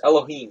 he is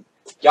Elohim.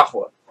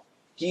 Yahweh,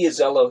 he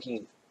is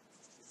Elohim.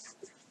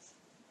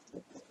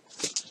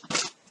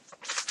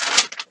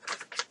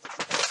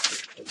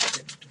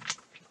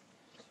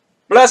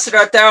 Blessed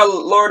art thou,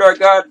 Lord our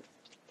God,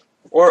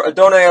 or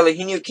Adonai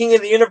Elohim, King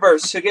of the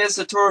universe, who gives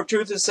the Torah of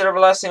truth instead of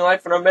everlasting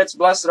life in our midst.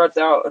 Blessed art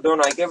thou,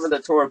 Adonai, giver of the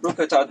Torah.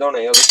 Brukata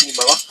Adonai Elohim,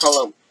 Malach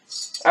Kalam.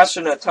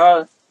 Asher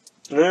Natah,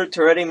 Nu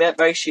Teredi Met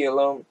Vaishi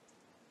Alone.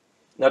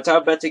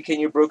 Natah Beti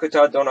Kinyu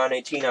Brukata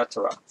Adonai Netina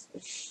Torah.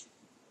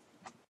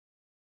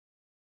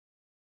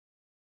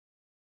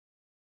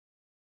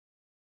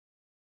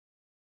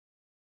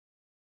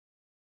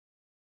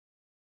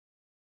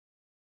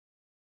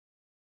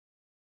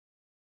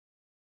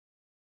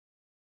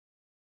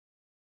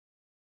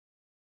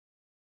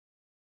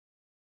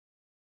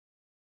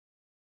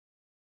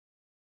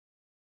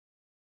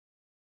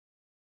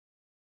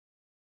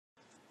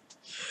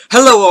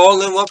 Hello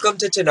all, and welcome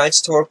to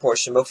tonight's Torah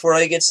portion. Before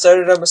I get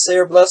started, I must say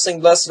your blessing.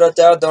 Blessed art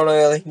thou,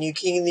 Adonai Elohim,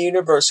 King of the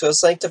universe, who has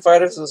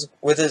sanctified us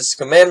with his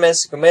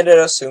commandments, and commanded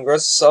us to engross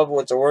ourselves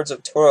with the words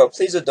of Torah.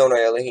 Please,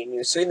 Adonai Elohim,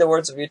 you sweeten the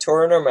words of your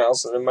Torah in our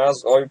mouths, and in the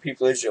mouths of all your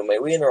people Israel. May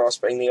we and our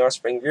offspring, the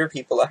offspring of your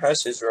people, the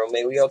house of Israel,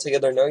 may we all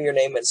together know your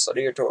name and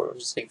study your Torah, for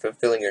the sake of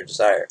fulfilling your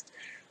desire.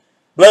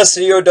 Blessed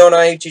are you,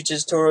 Adonai, who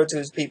teaches Torah to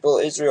his people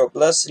Israel.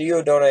 Blessed are you,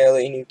 Adonai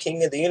Elohim,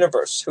 King of the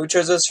universe, who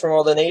chose us from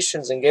all the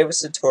nations and gave us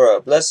the Torah.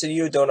 Blessed are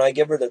you, Adonai,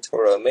 giver of the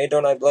Torah. May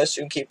Adonai bless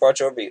you and keep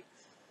watch over you.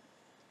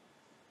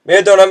 May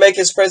Adonai make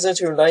his presence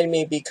to enlighten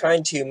me and be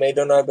kind to you. May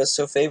Adonai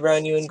bestow favor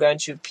on you and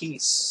grant you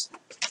peace.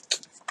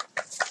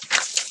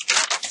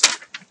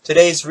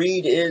 Today's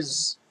read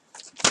is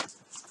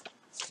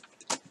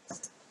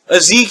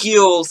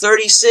Ezekiel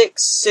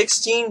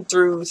 36:16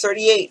 through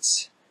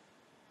 38.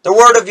 The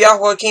word of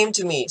Yahweh came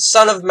to me,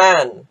 Son of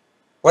man.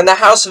 When the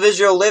house of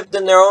Israel lived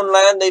in their own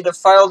land, they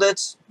defiled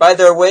it by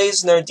their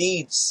ways and their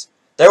deeds.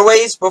 Their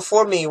ways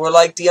before me were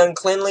like the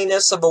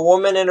uncleanliness of a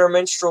woman in her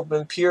menstrual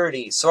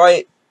impurity. So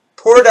I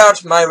poured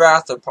out my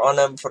wrath upon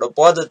them for the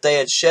blood that they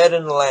had shed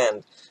in the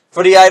land,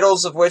 for the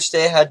idols of which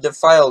they had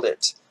defiled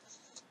it.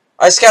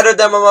 I scattered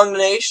them among the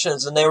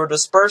nations, and they were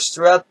dispersed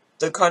throughout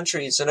the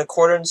countries. In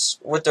accordance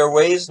with their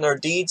ways and their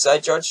deeds, I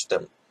judged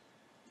them.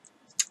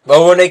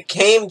 But when it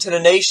came to the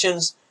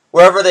nations,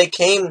 wherever they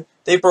came,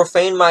 they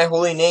profaned my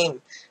holy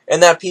name.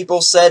 And that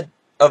people said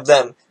of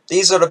them,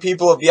 These are the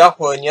people of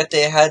Yahweh, and yet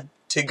they had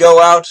to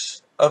go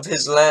out of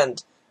his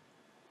land.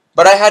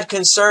 But I had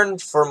concern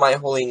for my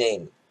holy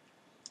name,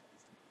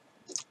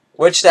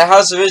 which the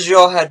house of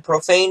Israel had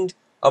profaned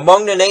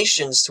among the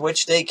nations to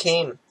which they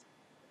came.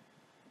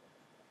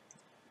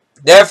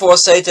 Therefore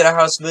say to the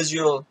house of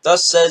Israel,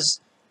 Thus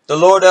says the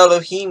Lord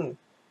Elohim,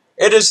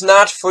 It is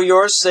not for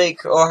your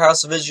sake, O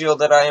house of Israel,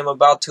 that I am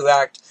about to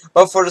act,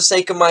 but for the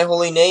sake of my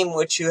holy name,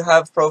 which you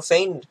have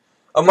profaned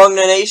among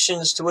the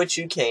nations to which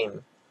you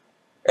came.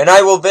 And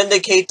I will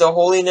vindicate the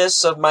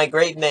holiness of my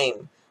great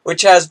name,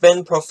 which has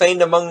been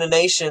profaned among the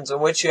nations, and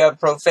which you have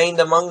profaned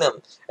among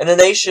them. And the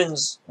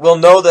nations will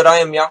know that I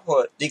am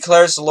Yahweh,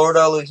 declares the Lord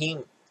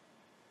Elohim.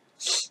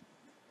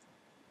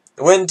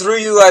 When through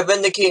you I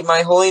vindicate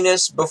my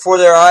holiness before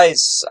their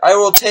eyes, I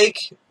will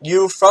take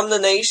you from the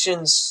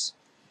nations,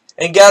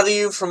 and gather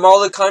you from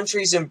all the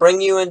countries, and bring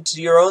you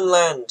into your own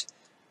land.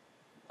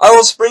 I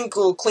will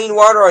sprinkle clean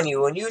water on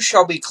you, and you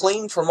shall be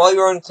clean from all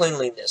your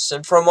uncleanliness,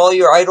 and from all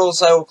your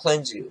idols I will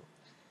cleanse you.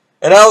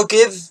 And I will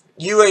give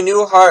you a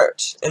new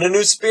heart, and a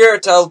new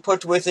spirit I will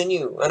put within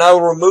you, and I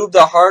will remove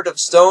the heart of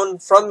stone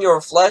from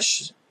your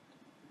flesh,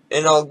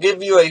 and I'll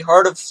give you a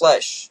heart of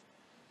flesh.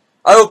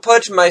 I will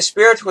put my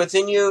spirit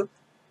within you,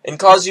 and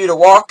cause you to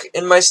walk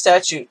in my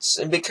statutes,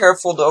 and be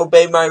careful to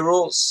obey my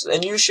rules.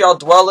 And you shall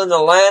dwell in the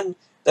land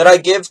that I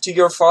give to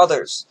your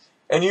fathers,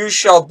 and you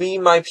shall be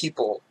my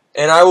people,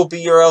 and I will be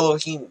your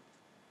Elohim.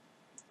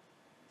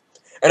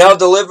 And I will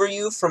deliver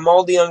you from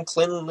all the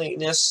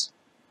uncleanness,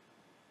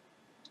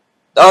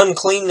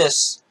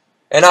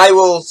 and I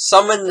will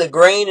summon the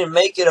grain and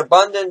make it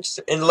abundant,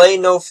 and lay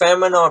no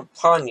famine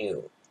upon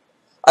you.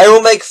 I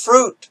will make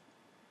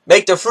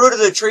the fruit of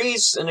the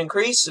trees, and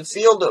increase the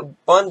field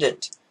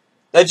abundant,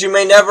 that you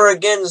may never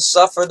again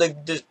suffer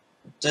the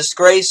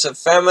disgrace of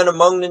famine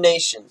among the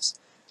nations.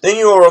 Then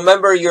you will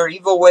remember your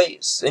evil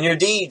ways, and your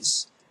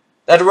deeds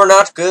that were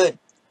not good,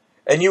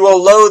 and you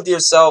will loathe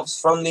yourselves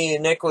from the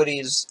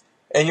iniquities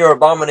and your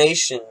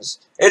abominations.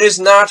 It is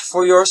not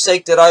for your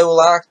sake that I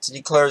will act,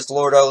 declares the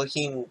Lord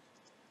Elohim.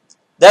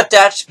 Let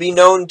that be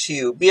known to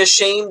you. Be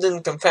ashamed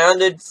and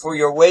confounded for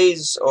your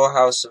ways, O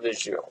house of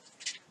Israel.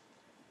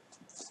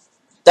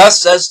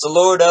 Thus says the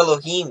Lord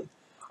Elohim,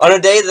 on a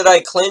day that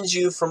I cleanse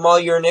you from all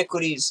your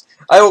iniquities,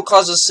 I will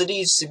cause the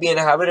cities to be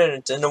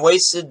inhabited, and the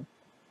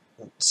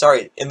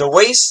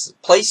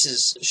waste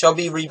places shall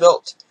be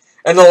rebuilt,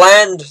 and the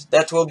land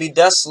that will be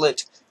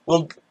desolate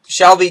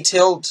shall be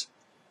tilled,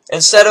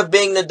 instead of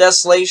being the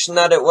desolation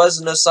that it was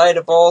in the sight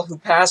of all who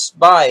passed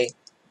by.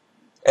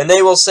 And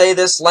they will say,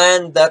 this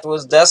land that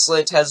was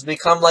desolate has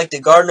become like the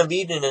Garden of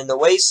Eden, and the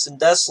waste and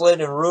desolate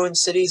and ruined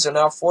cities are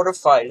now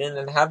fortified and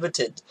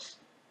inhabited.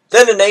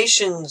 Then the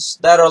nations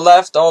that are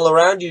left all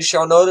around you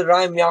shall know that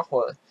I am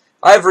Yahweh.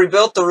 I have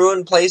rebuilt the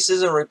ruined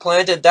places and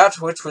replanted that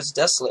which was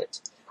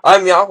desolate. I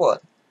am Yahweh.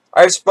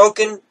 I have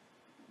spoken,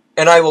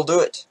 and I will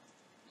do it.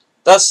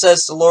 Thus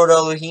says the Lord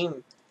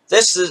Elohim.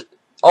 This is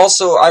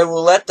also I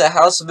will let the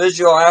house of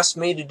Israel ask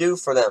me to do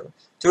for them,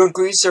 to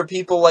increase their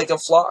people like a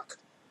flock,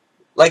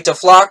 like the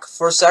flock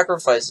for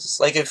sacrifices,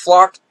 like a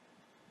flock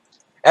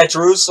at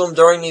Jerusalem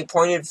during the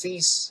appointed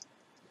feasts.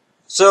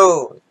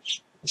 So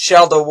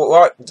shall the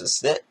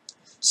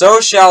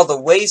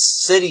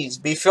waste cities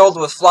be filled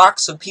with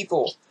flocks of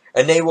people,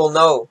 and they will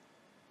know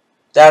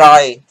that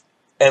I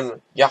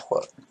am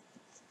Yahweh.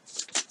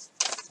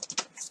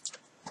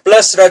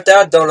 Blessed art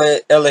thou,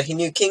 Adonai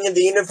Elohim, King of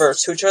the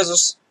universe, who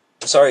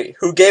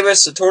gave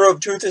us the Torah of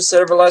truth and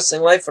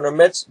everlasting life in our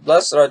midst.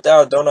 Blessed art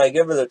thou, Adonai,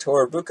 giver of the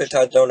Torah, Bukat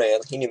Adonai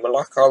Elohim,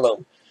 Malach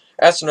Halom,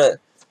 Asna,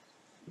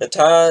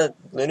 Nata,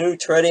 Lenu,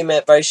 Tredi,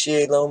 Met by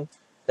Shielom,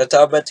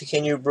 Nata,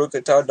 Betakinu,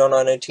 Brukat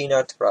Adonai,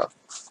 Natina, Tra.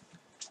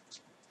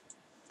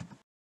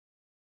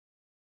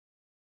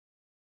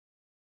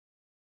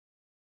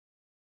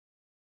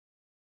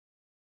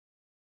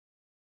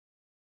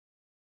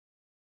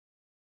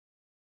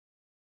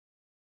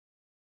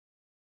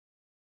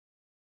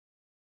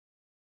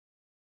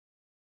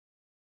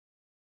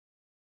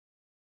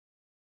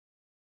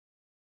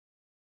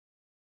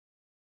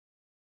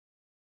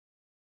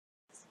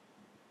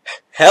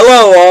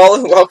 Hello all,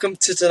 and welcome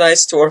to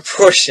tonight's Torah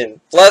portion.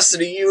 Blessed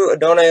are you,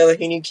 Adonai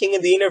Elohim, King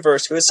of the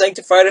universe, who has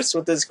sanctified us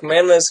with his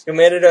commandments,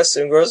 commanded us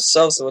to engross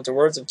ourselves with the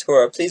words of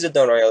Torah. Please,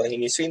 Adonai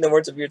Elohim, sweeten the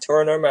words of your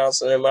Torah in our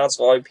mouths, and in the mouths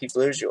of all your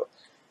people Israel.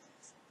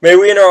 May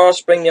we and our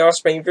offspring, the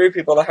offspring of your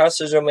people, the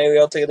house of Israel, may we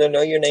all together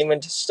know your name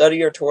and to study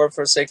your Torah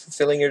for the sake of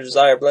fulfilling your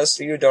desire.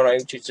 Blessed are you, Adonai,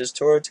 who teaches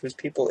Torah to his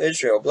people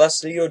Israel.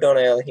 Blessed are you,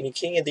 Adonai Elohim,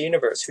 King of the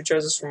universe, who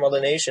chose us from all the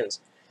nations,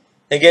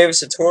 and gave us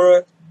the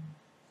Torah.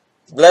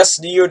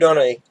 Blessed are you,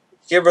 Adonai,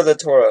 giver of the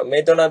Torah. May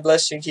Adonai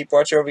bless you and keep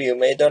watch over you.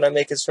 May Adonai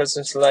make his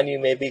presence to on you,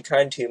 may be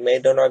kind to you. May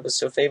Adonai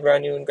bestow favor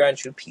on you and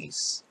grant you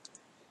peace.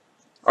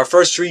 Our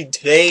first read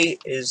today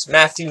is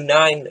Matthew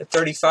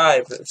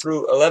 9:35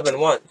 through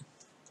 11:1.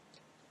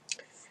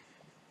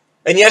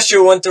 And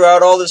Yeshua went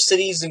throughout all the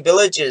cities and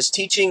villages,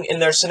 teaching in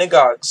their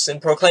synagogues,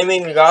 and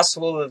proclaiming the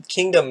gospel of the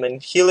kingdom,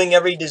 and healing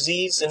every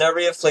disease and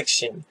every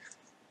affliction.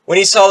 When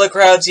he saw the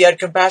crowds, he had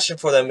compassion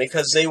for them,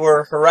 because they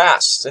were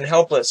harassed and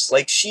helpless,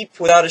 like sheep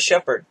without a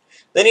shepherd.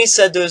 Then he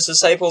said to his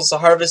disciples, the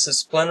harvest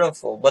is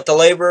plentiful, but the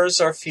laborers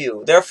are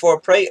few. Therefore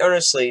pray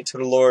earnestly to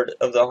the Lord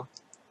of the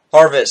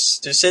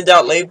harvest, to send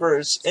out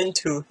laborers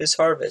into his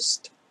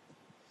harvest.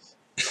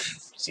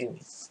 Excuse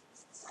me.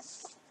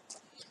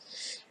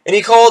 And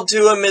he called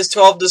to him his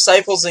 12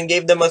 disciples, and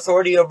gave them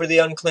authority over the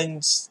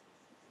unclean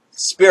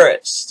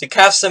spirits, to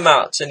cast them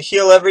out, and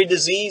heal every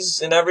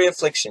disease and every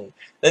affliction.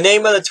 The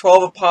name of the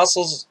 12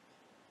 apostles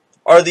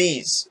are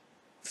these.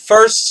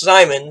 First,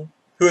 Simon,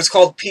 who was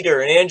called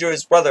Peter, and Andrew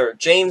his brother,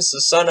 James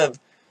the son of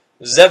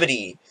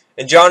Zebedee,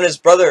 and John his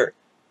brother,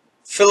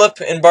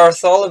 Philip and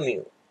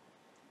Bartholomew,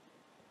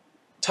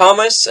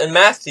 Thomas and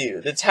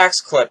Matthew the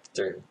tax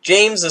collector,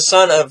 James the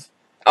son of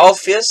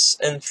Alphaeus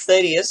and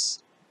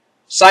Thaddeus,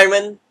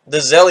 Simon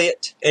the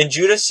Zealot, and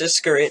Judas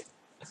Iscariot,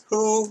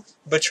 who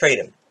betrayed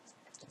him.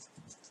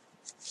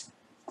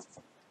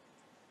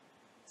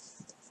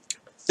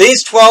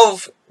 These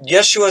 12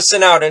 Yeshua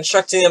sent out,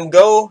 instructing them,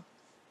 "Go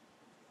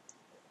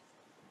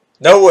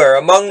nowhere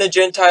among the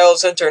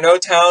Gentiles, enter no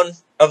town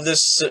of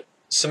the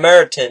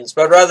Samaritans,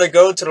 but rather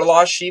go to the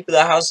lost sheep of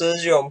the house of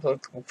Israel,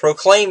 and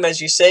proclaim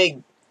as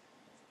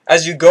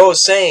you go,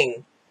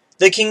 saying,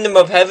 the kingdom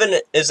of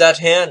heaven is at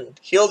hand.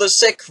 Heal the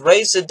sick,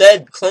 raise the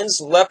dead, cleanse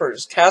the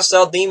lepers, cast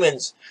out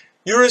demons.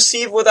 You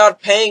receive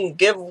without paying,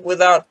 give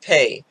without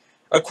pay.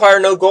 Acquire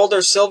no gold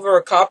or silver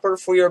or copper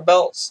for your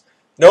belts,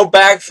 no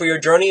bag for your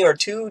journey, or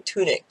 2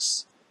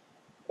 tunics,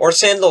 or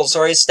sandals,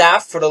 or a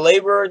staff, for the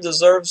laborer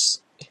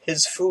deserves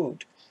his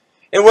food.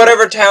 In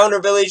whatever town or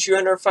village you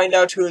enter, find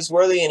out who is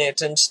worthy in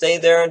it, and stay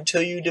there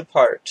until you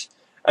depart.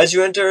 As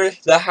you enter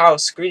the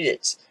house, greet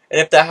it, and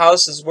if the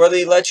house is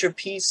worthy, let your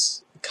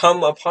peace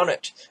come upon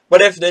it.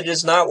 But if it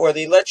is not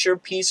worthy, let your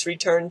peace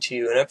return to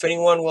you. And if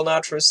anyone will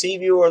not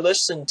receive you or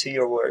listen to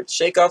your words,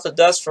 shake off the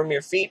dust from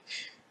your feet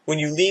when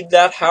you leave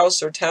that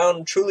house or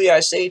town. Truly I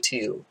say to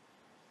you,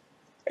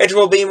 it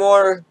will be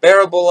more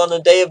bearable on the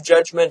day of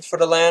judgment for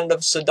the land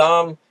of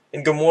Sodom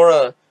and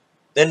Gomorrah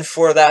than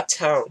for that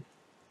town.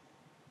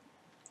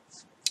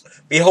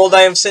 Behold,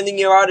 I am sending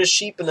you out as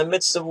sheep in the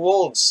midst of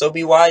wolves, so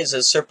be wise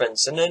as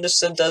serpents and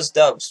innocent as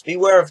doves.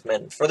 Beware of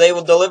men, for they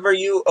will deliver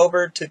you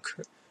over to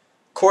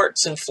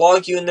courts and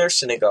flog you in their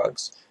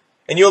synagogues.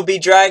 And you will be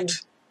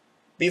dragged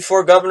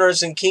before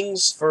governors and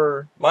kings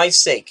for my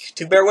sake,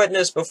 to bear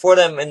witness before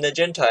them and the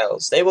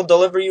Gentiles. They will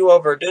deliver you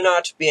over. Do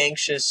not be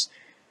anxious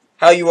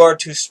how you are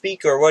to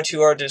speak or what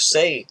you are to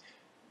say.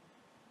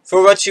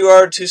 For what you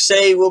are to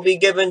say will be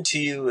given to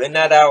you in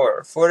that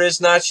hour. For it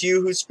is not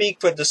you who speak,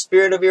 but the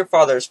Spirit of your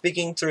Father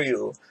speaking through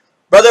you.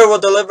 Brother will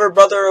deliver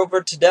brother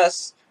over to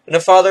death, and a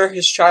father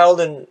his child,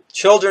 and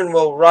children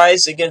will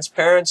rise against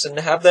parents and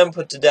have them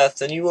put to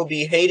death. And you will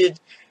be hated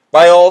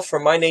by all for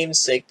my name's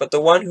sake, but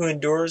the one who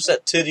endures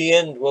to the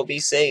end will be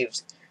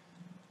saved.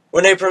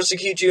 When they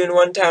persecute you in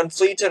one town,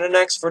 flee to the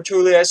next, for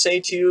truly I say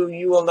to you,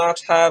 you will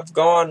not have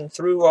gone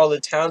through all the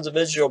towns of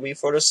Israel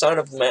before the Son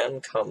of Man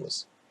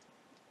comes.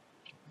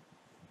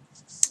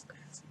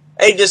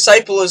 A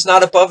disciple is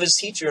not above his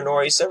teacher,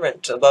 nor a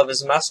servant above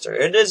his master.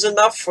 It is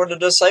enough for the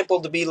disciple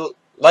to be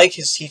like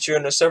his teacher,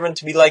 and the servant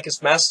to be like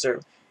his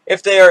master.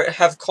 If they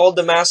have called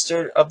the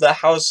master of the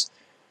house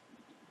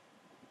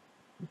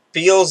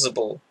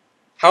Beelzebul,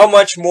 how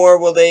much more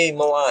will they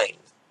malign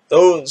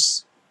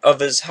those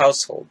of his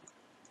household?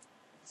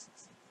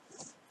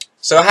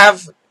 So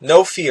have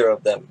no fear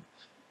of them.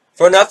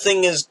 For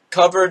nothing is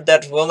covered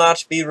that will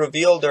not be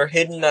revealed, or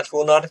hidden that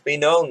will not be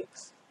known.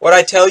 What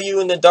I tell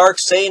you in the dark,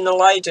 say in the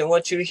light, and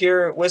what you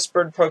hear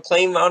whispered,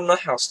 proclaim on the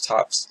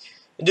housetops.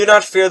 And do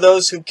not fear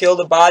those who kill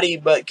the body,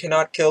 but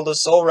cannot kill the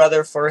soul.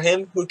 Rather, for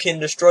him who can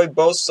destroy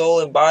both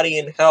soul and body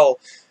in hell,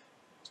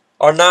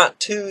 are not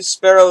 2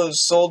 sparrows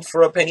sold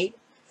for a penny?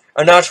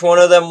 And not one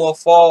of them will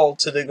fall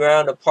to the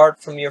ground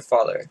apart from your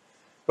Father.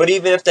 But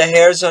even if the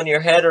hairs on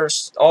your head are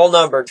all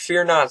numbered,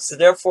 fear not. So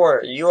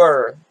therefore you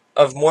are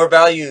of more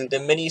value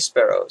than many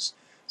sparrows.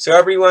 So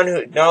everyone who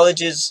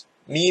acknowledges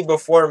me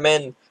before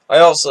men, I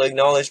also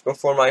acknowledge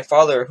before my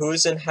Father who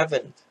is in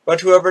heaven.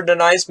 But whoever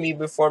denies me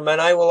before men,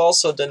 I will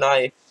also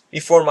deny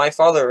before my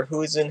Father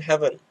who is in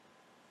heaven.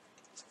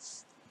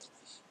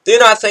 Do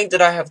not think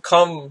that I have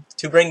come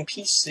to bring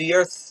peace to the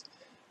earth.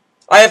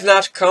 I have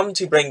not come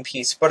to bring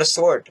peace, but a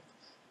sword.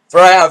 For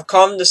I have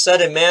come to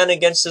set a man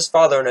against his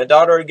father, and a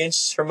daughter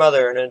against her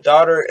mother, and a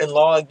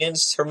daughter-in-law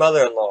against her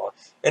mother-in-law,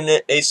 and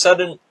a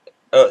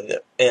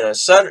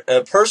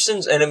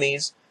person's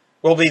enemies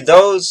will be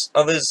those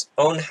of his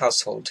own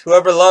household.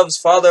 Whoever loves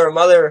father or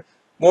mother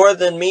more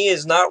than me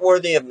is not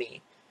worthy of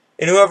me,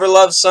 and whoever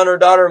loves son or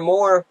daughter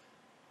more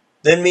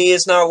than me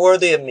is not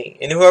worthy of me,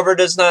 and whoever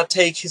does not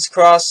take his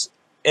cross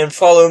and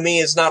follow me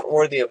is not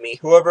worthy of me.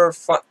 Whoever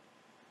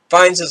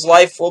finds his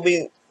life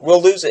will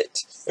lose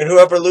it, and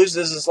whoever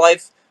loses his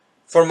life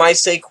for my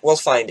sake will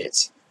find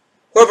it.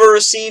 Whoever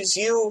receives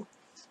you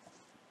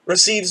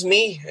receives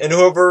me, and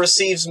whoever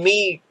receives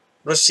me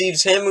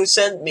receives him who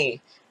sent me.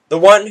 The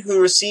one who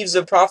receives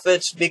a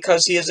prophet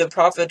because he is a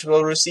prophet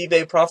will receive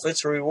a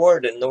prophet's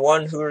reward, and the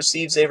one who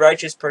receives a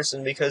righteous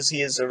person because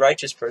he is a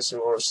righteous person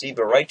will receive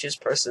a righteous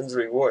person's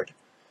reward.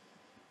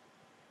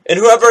 And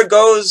whoever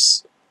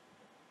gives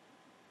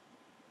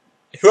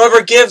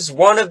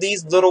one of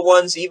these little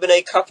ones even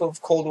a cup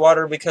of cold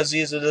water because he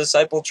is a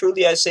disciple,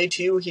 truly I say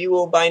to you, he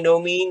will by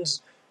no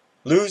means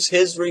lose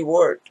his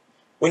reward.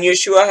 When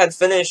Yeshua had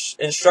finished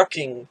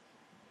instructing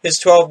his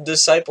 12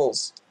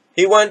 disciples,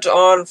 he went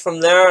on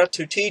from there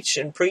to teach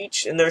and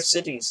preach in their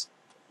cities.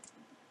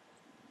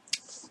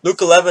 Luke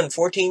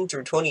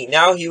 11:14-20.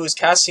 Now he was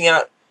casting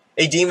out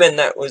a demon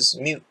that was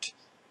mute.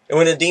 And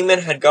when the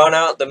demon had gone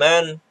out,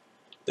 the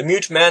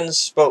mute man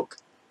spoke,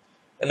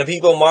 and the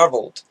people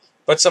marveled.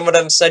 But some of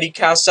them said, He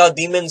cast out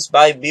demons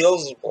by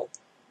Beelzebul,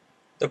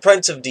 the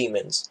prince of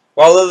demons,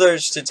 while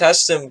others, to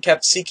test him,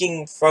 kept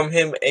seeking from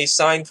him a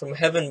sign from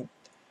heaven.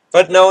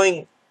 But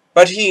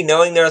he,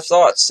 knowing their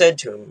thoughts, said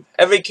to him,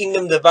 Every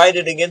kingdom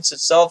divided against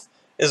itself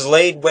is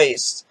laid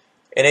waste,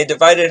 and a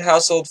divided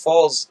household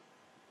falls.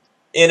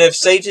 And if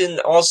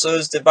Satan also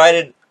is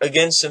divided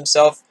against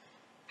himself,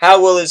 how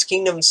will his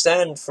kingdom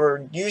stand?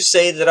 For you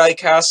say that I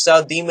cast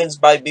out demons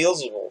by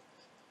Beelzebul.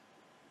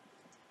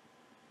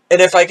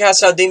 And if I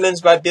cast out demons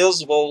by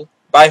Beelzebul,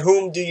 by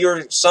whom do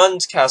your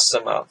sons cast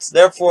them out?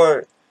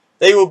 Therefore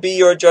they will be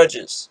your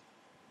judges.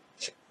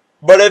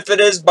 But if it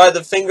is by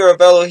the finger of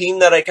Elohim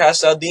that I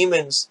cast out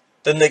demons,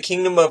 then the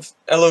kingdom of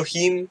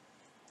Elohim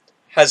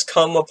has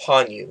come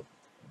upon you.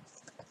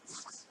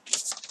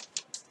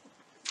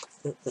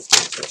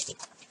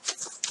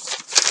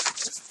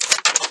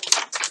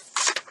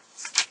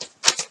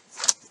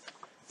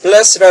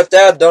 Blessed art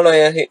thou,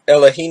 Adonai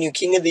Elohim,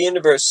 King of the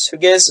universe, who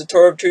givest the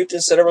Torah of truth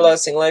and set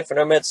everlasting life in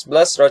our midst.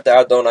 Blessed art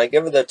thou, Adonai,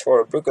 giver of the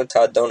Torah,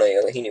 Brukotah Adonai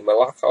Elohim,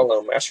 Malach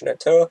Olam, Asher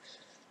Torah,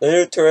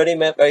 Lenu Torah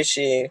Met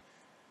Vaishi,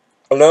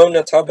 Alone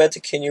Natah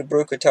Betekinu,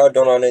 Brukotah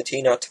Adonai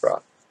Netina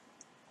Torah.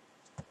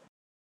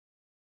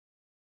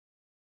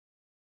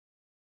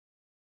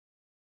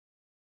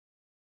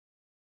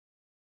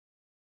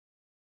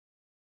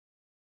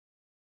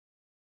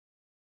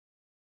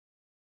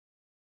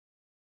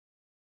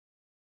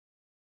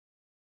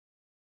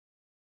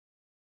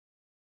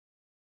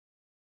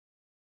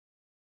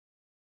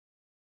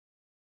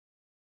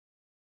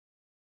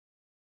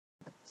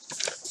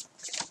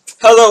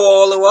 Hello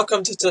all, and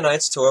welcome to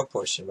tonight's Torah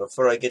portion.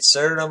 Before I get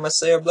started, I must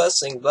say a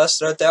blessing.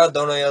 Blessed art thou,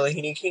 Adonai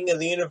Elohim, King of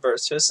the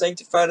universe, who has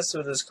sanctified us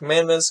with his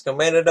commandments,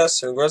 commanded us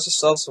to engross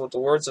ourselves with the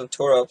words of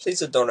Torah.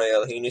 Please, Adonai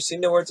Elohim, you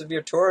sing the words of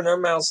your Torah in our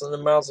mouths and the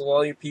mouths of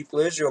all your people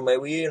Israel. May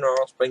we and our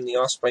offspring, the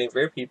offspring of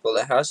your people,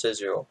 the house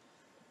Israel.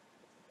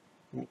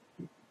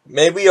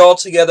 May we all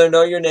together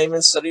know your name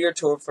and study your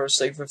Torah for the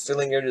sake of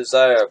fulfilling your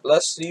desire.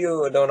 Blessed are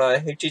you,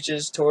 Adonai, who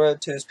teaches Torah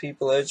to his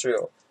people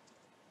Israel.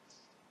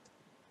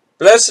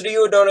 Blessed are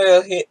you,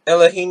 Adonai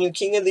Elohim, you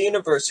King of the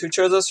universe, who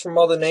chose us from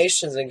all the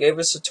nations and gave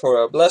us the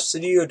Torah. Blessed are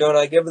you,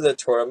 Adonai, giver of the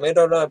Torah. May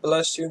Adonai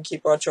bless you and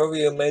keep watch over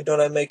you. May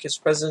Adonai make his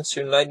presence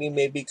to enlighten you,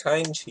 may be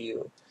kind to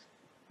you.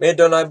 May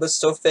Adonai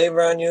bestow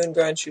favor on you and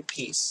grant you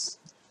peace.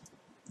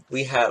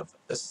 We have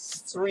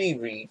 3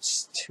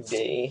 reads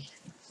today.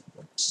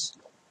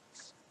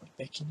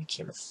 Back in the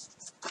camera.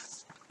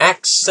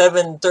 Acts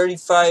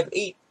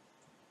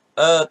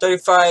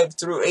 7:35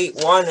 through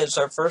 8:1 is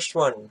our first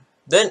one.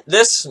 Then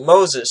this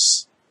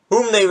Moses,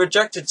 whom they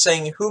rejected,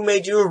 saying, Who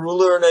made you a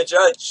ruler and a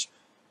judge?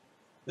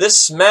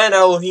 This man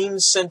Elohim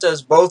sent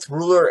as both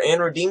ruler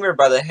and redeemer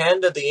by the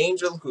hand of the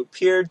angel who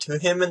appeared to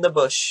him in the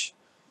bush.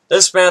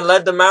 This man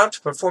led them out,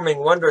 performing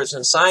wonders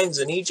and signs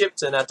in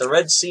Egypt and at the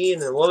Red Sea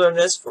and in the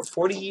wilderness for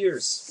 40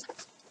 years.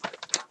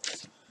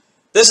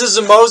 This is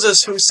the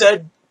Moses who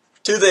said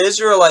to the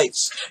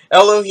Israelites,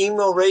 Elohim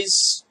will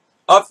raise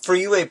up for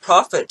you a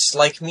prophet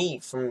like me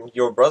from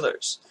your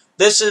brothers.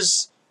 This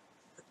is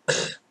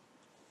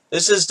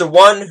the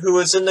one who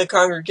was in the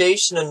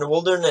congregation in the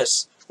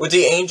wilderness with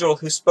the angel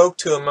who spoke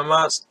to him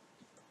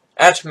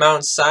at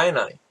Mount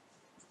Sinai,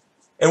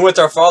 and with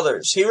our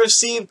fathers. He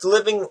received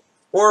living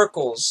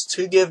oracles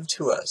to give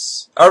to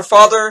us. Our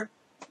fathers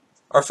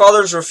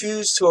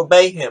refused to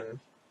obey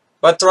him,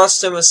 but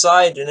thrust him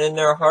aside, and in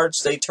their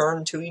hearts they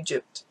turned to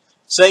Egypt,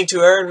 saying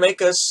to Aaron,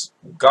 Make us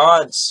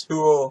gods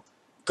who will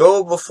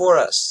go before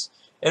us.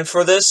 And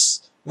for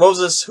this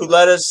Moses who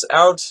led us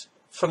out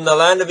from the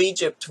land of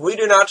Egypt, we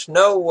do not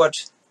know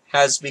what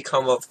has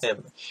become of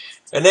him.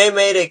 And they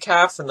made a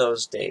calf in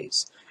those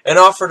days, and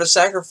offered a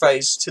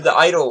sacrifice to the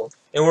idol,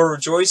 and were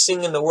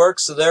rejoicing in the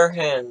works of their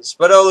hands.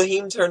 But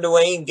Elohim turned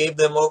away and gave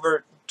them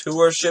over to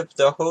worship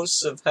the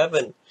hosts of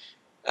heaven,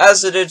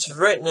 as it is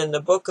written in the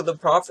book of the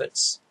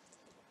prophets.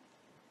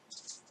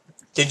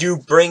 Did you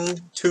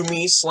bring to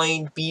me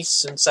slain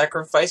beasts and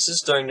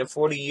sacrifices during the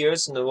 40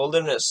 years in the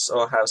wilderness,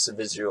 O house of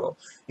Israel?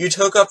 You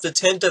took up the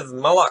tent of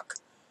Moloch,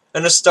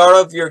 and the star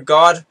of your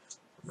god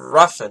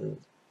Raphan,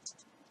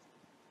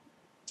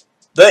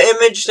 the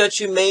image that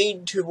you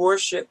made to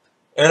worship,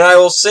 and I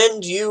will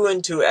send you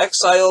into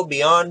exile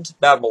beyond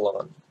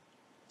Babylon.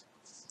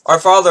 Our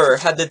father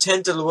had the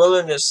tent of the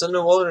wilderness in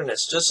the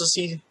wilderness, just as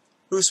he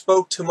who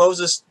spoke to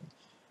Moses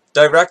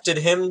directed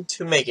him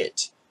to make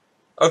it.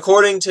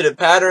 According to the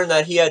pattern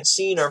that he had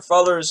seen, our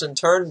fathers in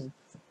turn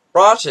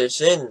brought it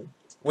in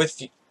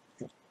with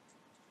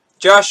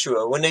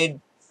Joshua when they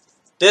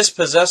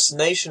dispossessed the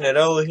nation that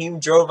Elohim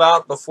drove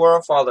out before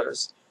our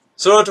fathers.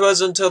 So it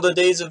was until the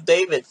days of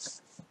David,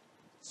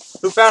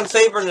 who found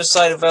favor in the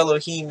sight of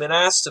Elohim and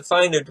asked to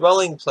find a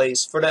dwelling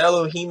place for the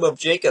Elohim of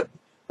Jacob.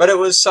 But it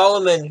was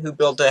Solomon who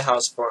built a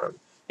house for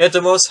him. Yet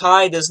the Most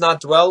High does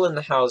not dwell in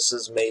the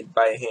houses made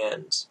by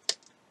hands.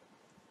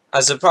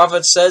 As the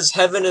prophet says,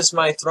 Heaven is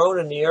my throne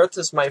and the earth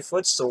is my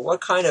footstool.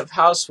 What kind of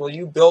house will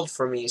you build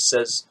for me,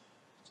 says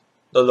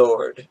the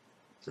Lord?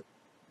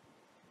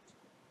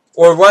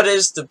 Or what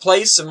is the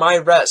place of my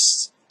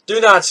rest? Do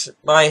not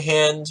my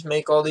hand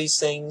make all these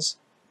things?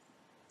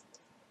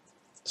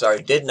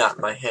 Sorry, did not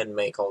my hand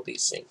make all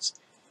these things?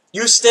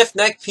 You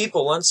stiff-necked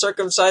people,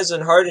 uncircumcised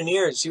in heart and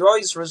ears, you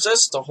always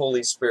resist the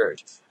Holy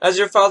Spirit. As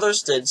your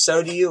fathers did,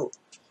 so do you.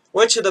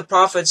 Which of the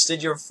prophets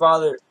did your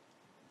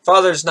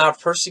fathers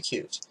not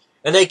persecute?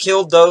 And they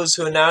killed those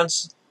who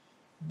announced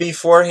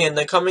beforehand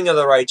the coming of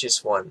the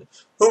righteous one,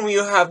 whom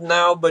you have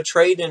now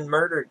betrayed and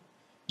murdered.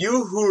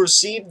 You who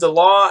received the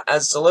law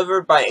as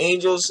delivered by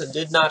angels and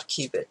did not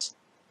keep it.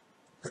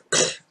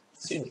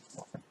 Excuse me.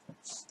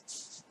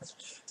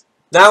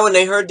 Now when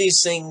they heard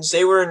these things,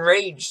 they were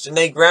enraged, and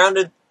they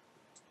ground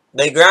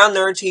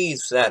their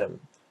teeth at him.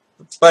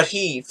 But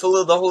he, full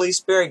of the Holy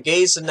Spirit,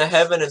 gazed into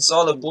heaven and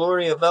saw the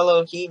glory of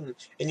Elohim,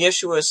 and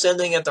Yeshua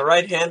ascending at the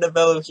right hand of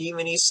Elohim,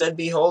 and he said,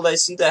 Behold, I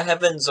see the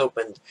heavens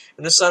opened,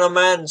 and the Son of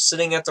Man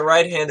sitting at the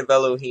right hand of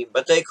Elohim.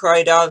 But they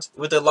cried out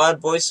with a loud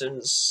voice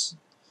and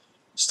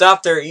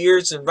stopped their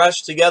ears and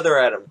rushed together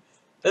at him.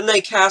 Then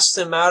they cast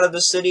him out of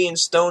the city and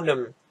stoned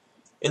him.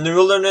 In the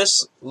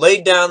wilderness,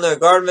 laid down their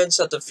garments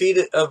at the feet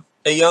of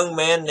a young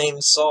man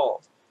named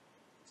Saul.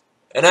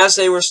 And as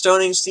they were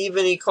stoning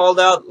Stephen, he called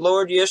out,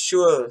 Lord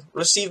Yeshua,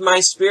 receive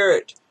my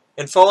spirit.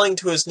 And falling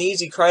to his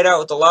knees, he cried out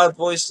with a loud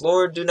voice,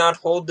 Lord, do not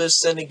hold this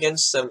sin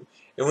against them.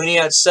 And when he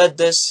had said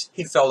this,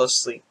 he fell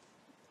asleep.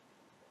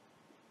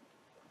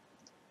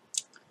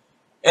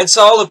 And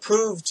Saul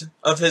approved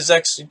of his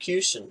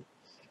execution.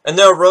 And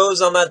there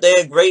arose on that day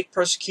a great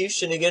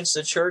persecution against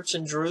the church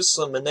in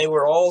Jerusalem, and they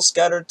were all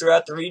scattered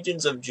throughout the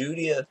regions of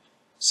Judea,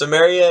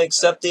 Samaria,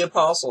 except the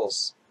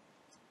apostles.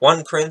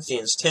 1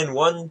 Corinthians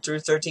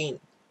 10:1-13.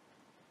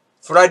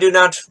 For I do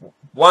not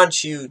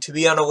want you to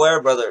be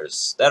unaware,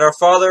 brothers, that our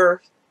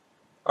fathers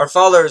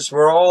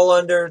were all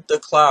under the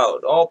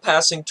cloud, all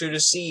passing through the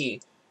sea,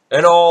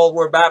 and all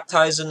were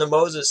baptized into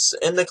Moses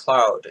in the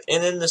cloud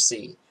and in the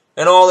sea,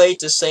 and all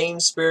ate the same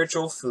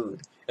spiritual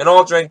food, and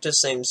all drank the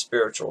same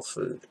spiritual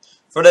food.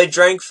 For they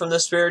drank from the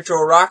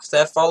spiritual rock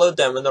that followed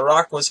them, and the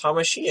rock was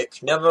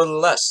Hamashiach.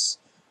 Nevertheless,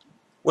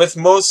 with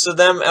most of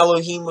them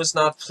Elohim was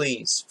not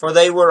pleased, for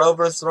they were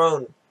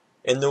overthrown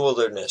in the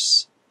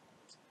wilderness.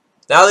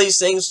 Now these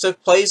things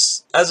took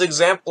place as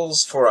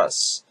examples for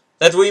us,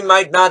 that we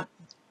might not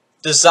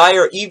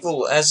desire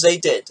evil as they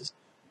did.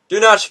 Do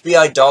not be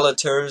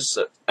idolaters,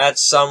 as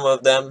some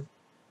of them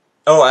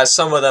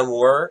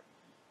were.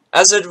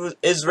 As it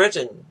is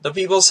written, the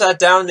people sat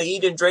down to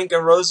eat and drink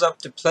and rose up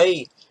to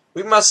play.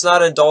 We must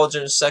not indulge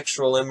in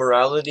sexual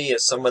immorality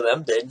as some of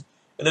them did.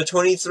 And the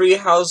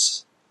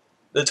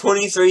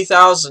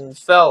 23,000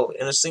 fell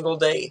in a single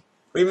day.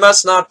 We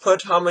must not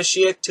put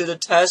Hamashiach to the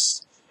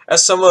test,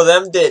 as some of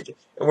them did,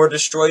 and were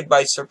destroyed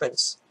by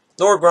serpents.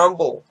 Nor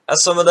grumble,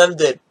 as some of them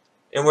did,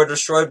 and were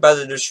destroyed by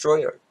the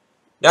destroyer.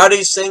 Now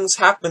these things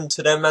happened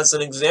to them as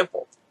an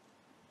example.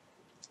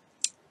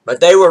 But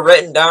they were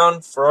written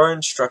down for our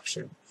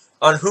instruction,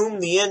 on whom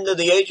the end of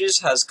the ages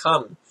has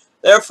come.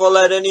 Therefore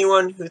let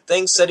anyone who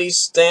thinks that he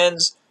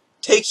stands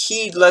take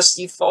heed lest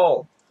he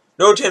fall.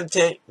 No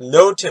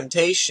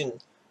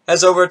temptation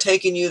has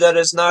overtaken you that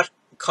is not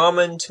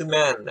common to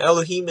man.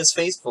 Elohim is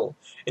faithful,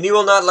 and he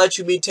will not let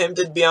you be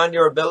tempted beyond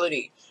your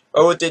ability.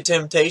 But with the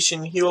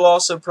temptation, he will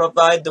also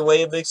provide the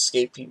way of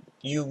escape that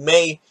you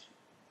may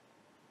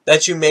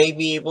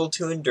be able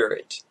to endure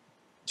it.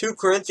 2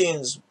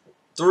 Corinthians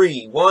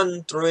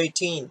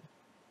 3:1-18.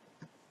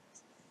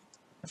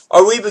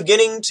 Are we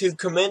beginning to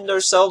commend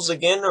ourselves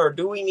again, or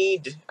do we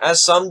need,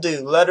 as some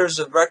do, letters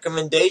of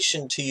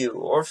recommendation to you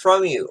or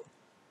from you?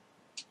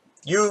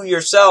 You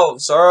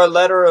yourselves are a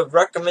letter of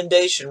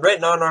recommendation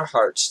written on our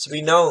hearts, to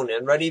be known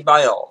and read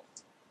by all.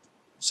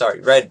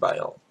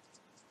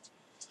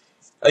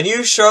 And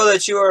you show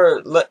that you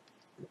are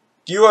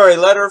a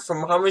letter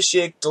from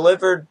Hamashiach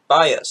delivered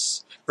by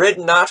us,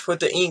 written not with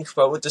the ink,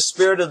 but with the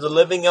Spirit of the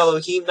living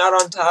Elohim, not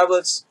on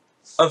tablets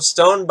of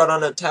stone, but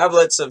on the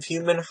tablets of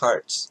human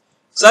hearts.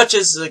 Such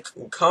is the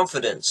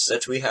confidence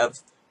that we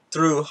have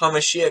through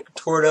Hamashiach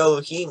toward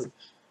Elohim.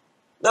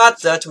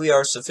 Not that we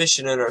are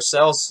sufficient in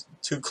ourselves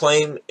to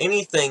claim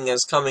anything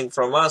as coming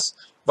from us,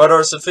 but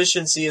our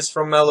sufficiency is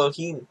from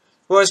Elohim,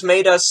 who has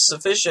made us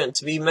sufficient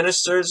to be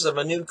ministers of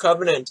a new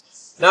covenant,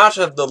 not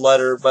of the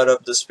letter, but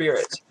of the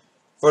Spirit.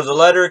 For the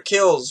letter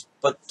kills,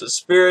 but the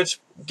Spirit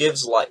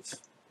gives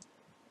life.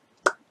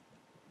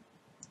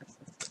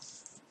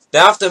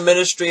 Now if the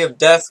ministry of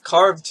death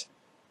carved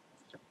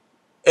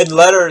in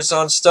letters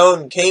on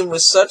stone came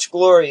with such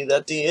glory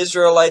that the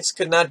Israelites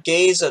could not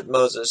gaze at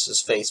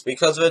Moses' face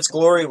because of its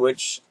glory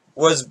which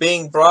was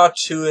being brought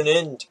to an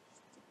end,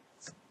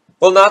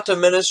 will not the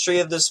ministry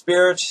of the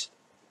Spirit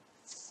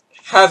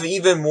have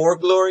even more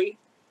glory?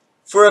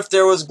 For if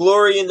there was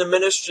glory in the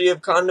ministry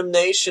of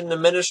condemnation, the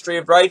ministry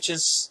of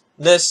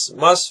righteousness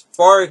must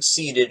far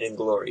exceed it in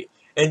glory.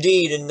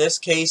 Indeed, in this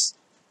case,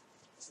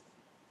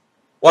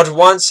 what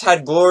once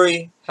had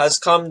glory has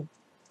come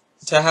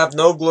to have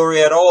no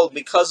glory at all,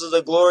 because of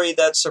the glory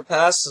that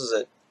surpasses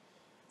it.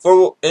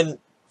 For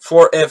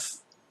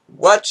if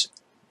what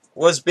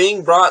was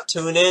being brought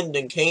to an end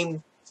and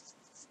came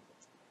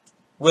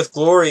with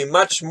glory,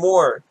 much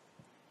more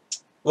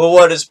will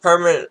what is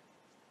permanent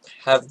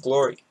have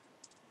glory.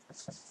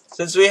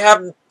 Since we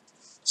have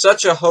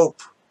such a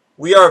hope,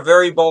 we are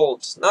very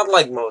bold, not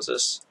like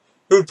Moses,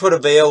 who put a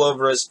veil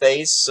over his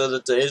face so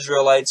that the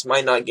Israelites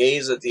might not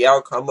gaze at the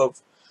outcome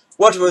of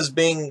what was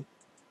being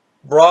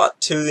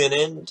brought to an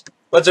end,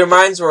 but their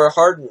minds were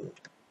hardened.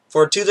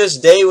 For to this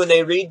day, when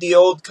they read the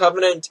Old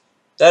Covenant,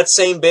 that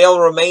same veil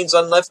remains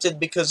unlifted,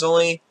 because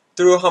only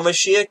through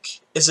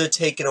Hamashiach is it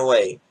taken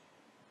away.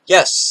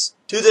 Yes,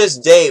 to this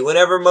day,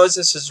 whenever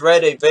Moses is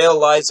read, a veil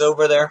lies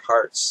over their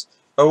hearts.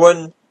 But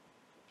when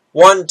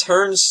one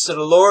turns to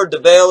the Lord, the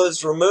veil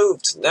is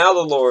removed. Now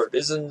the Lord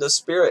is in the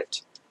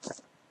Spirit.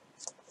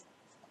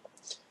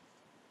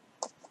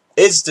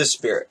 Is the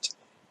Spirit.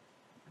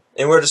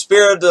 And where the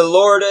Spirit of the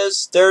Lord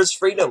is, there is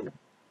freedom.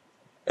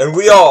 And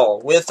we all,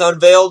 with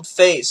unveiled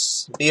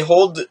face,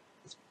 beholding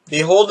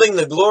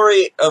the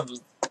glory of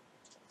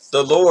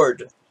the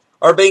Lord,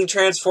 are being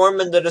transformed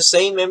into the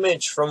same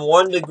image from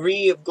one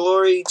degree of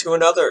glory to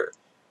another.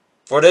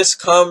 For this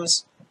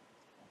comes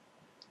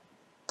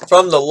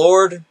from the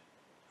Lord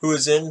who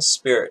is in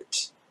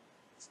spirit.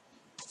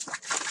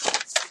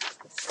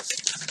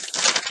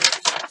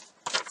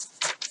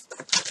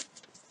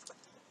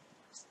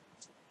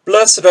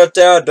 Blessed art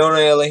thou,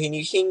 Adonai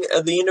Elohim, King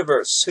of the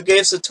universe, who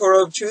gave the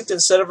Torah of truth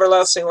instead of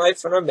everlasting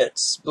life in our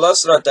midst.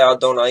 Blessed art thou,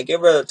 Adonai,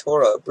 giver of the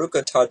Torah, Baruch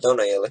atah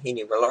Adonai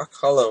Elohim, Melech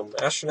Halom,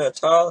 Asher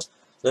atah,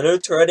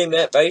 Lanu Torah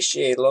met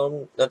Baishi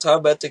Elom,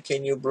 Natah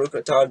Betekinu, Baruch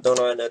atah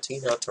Adonai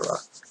Natina Torah.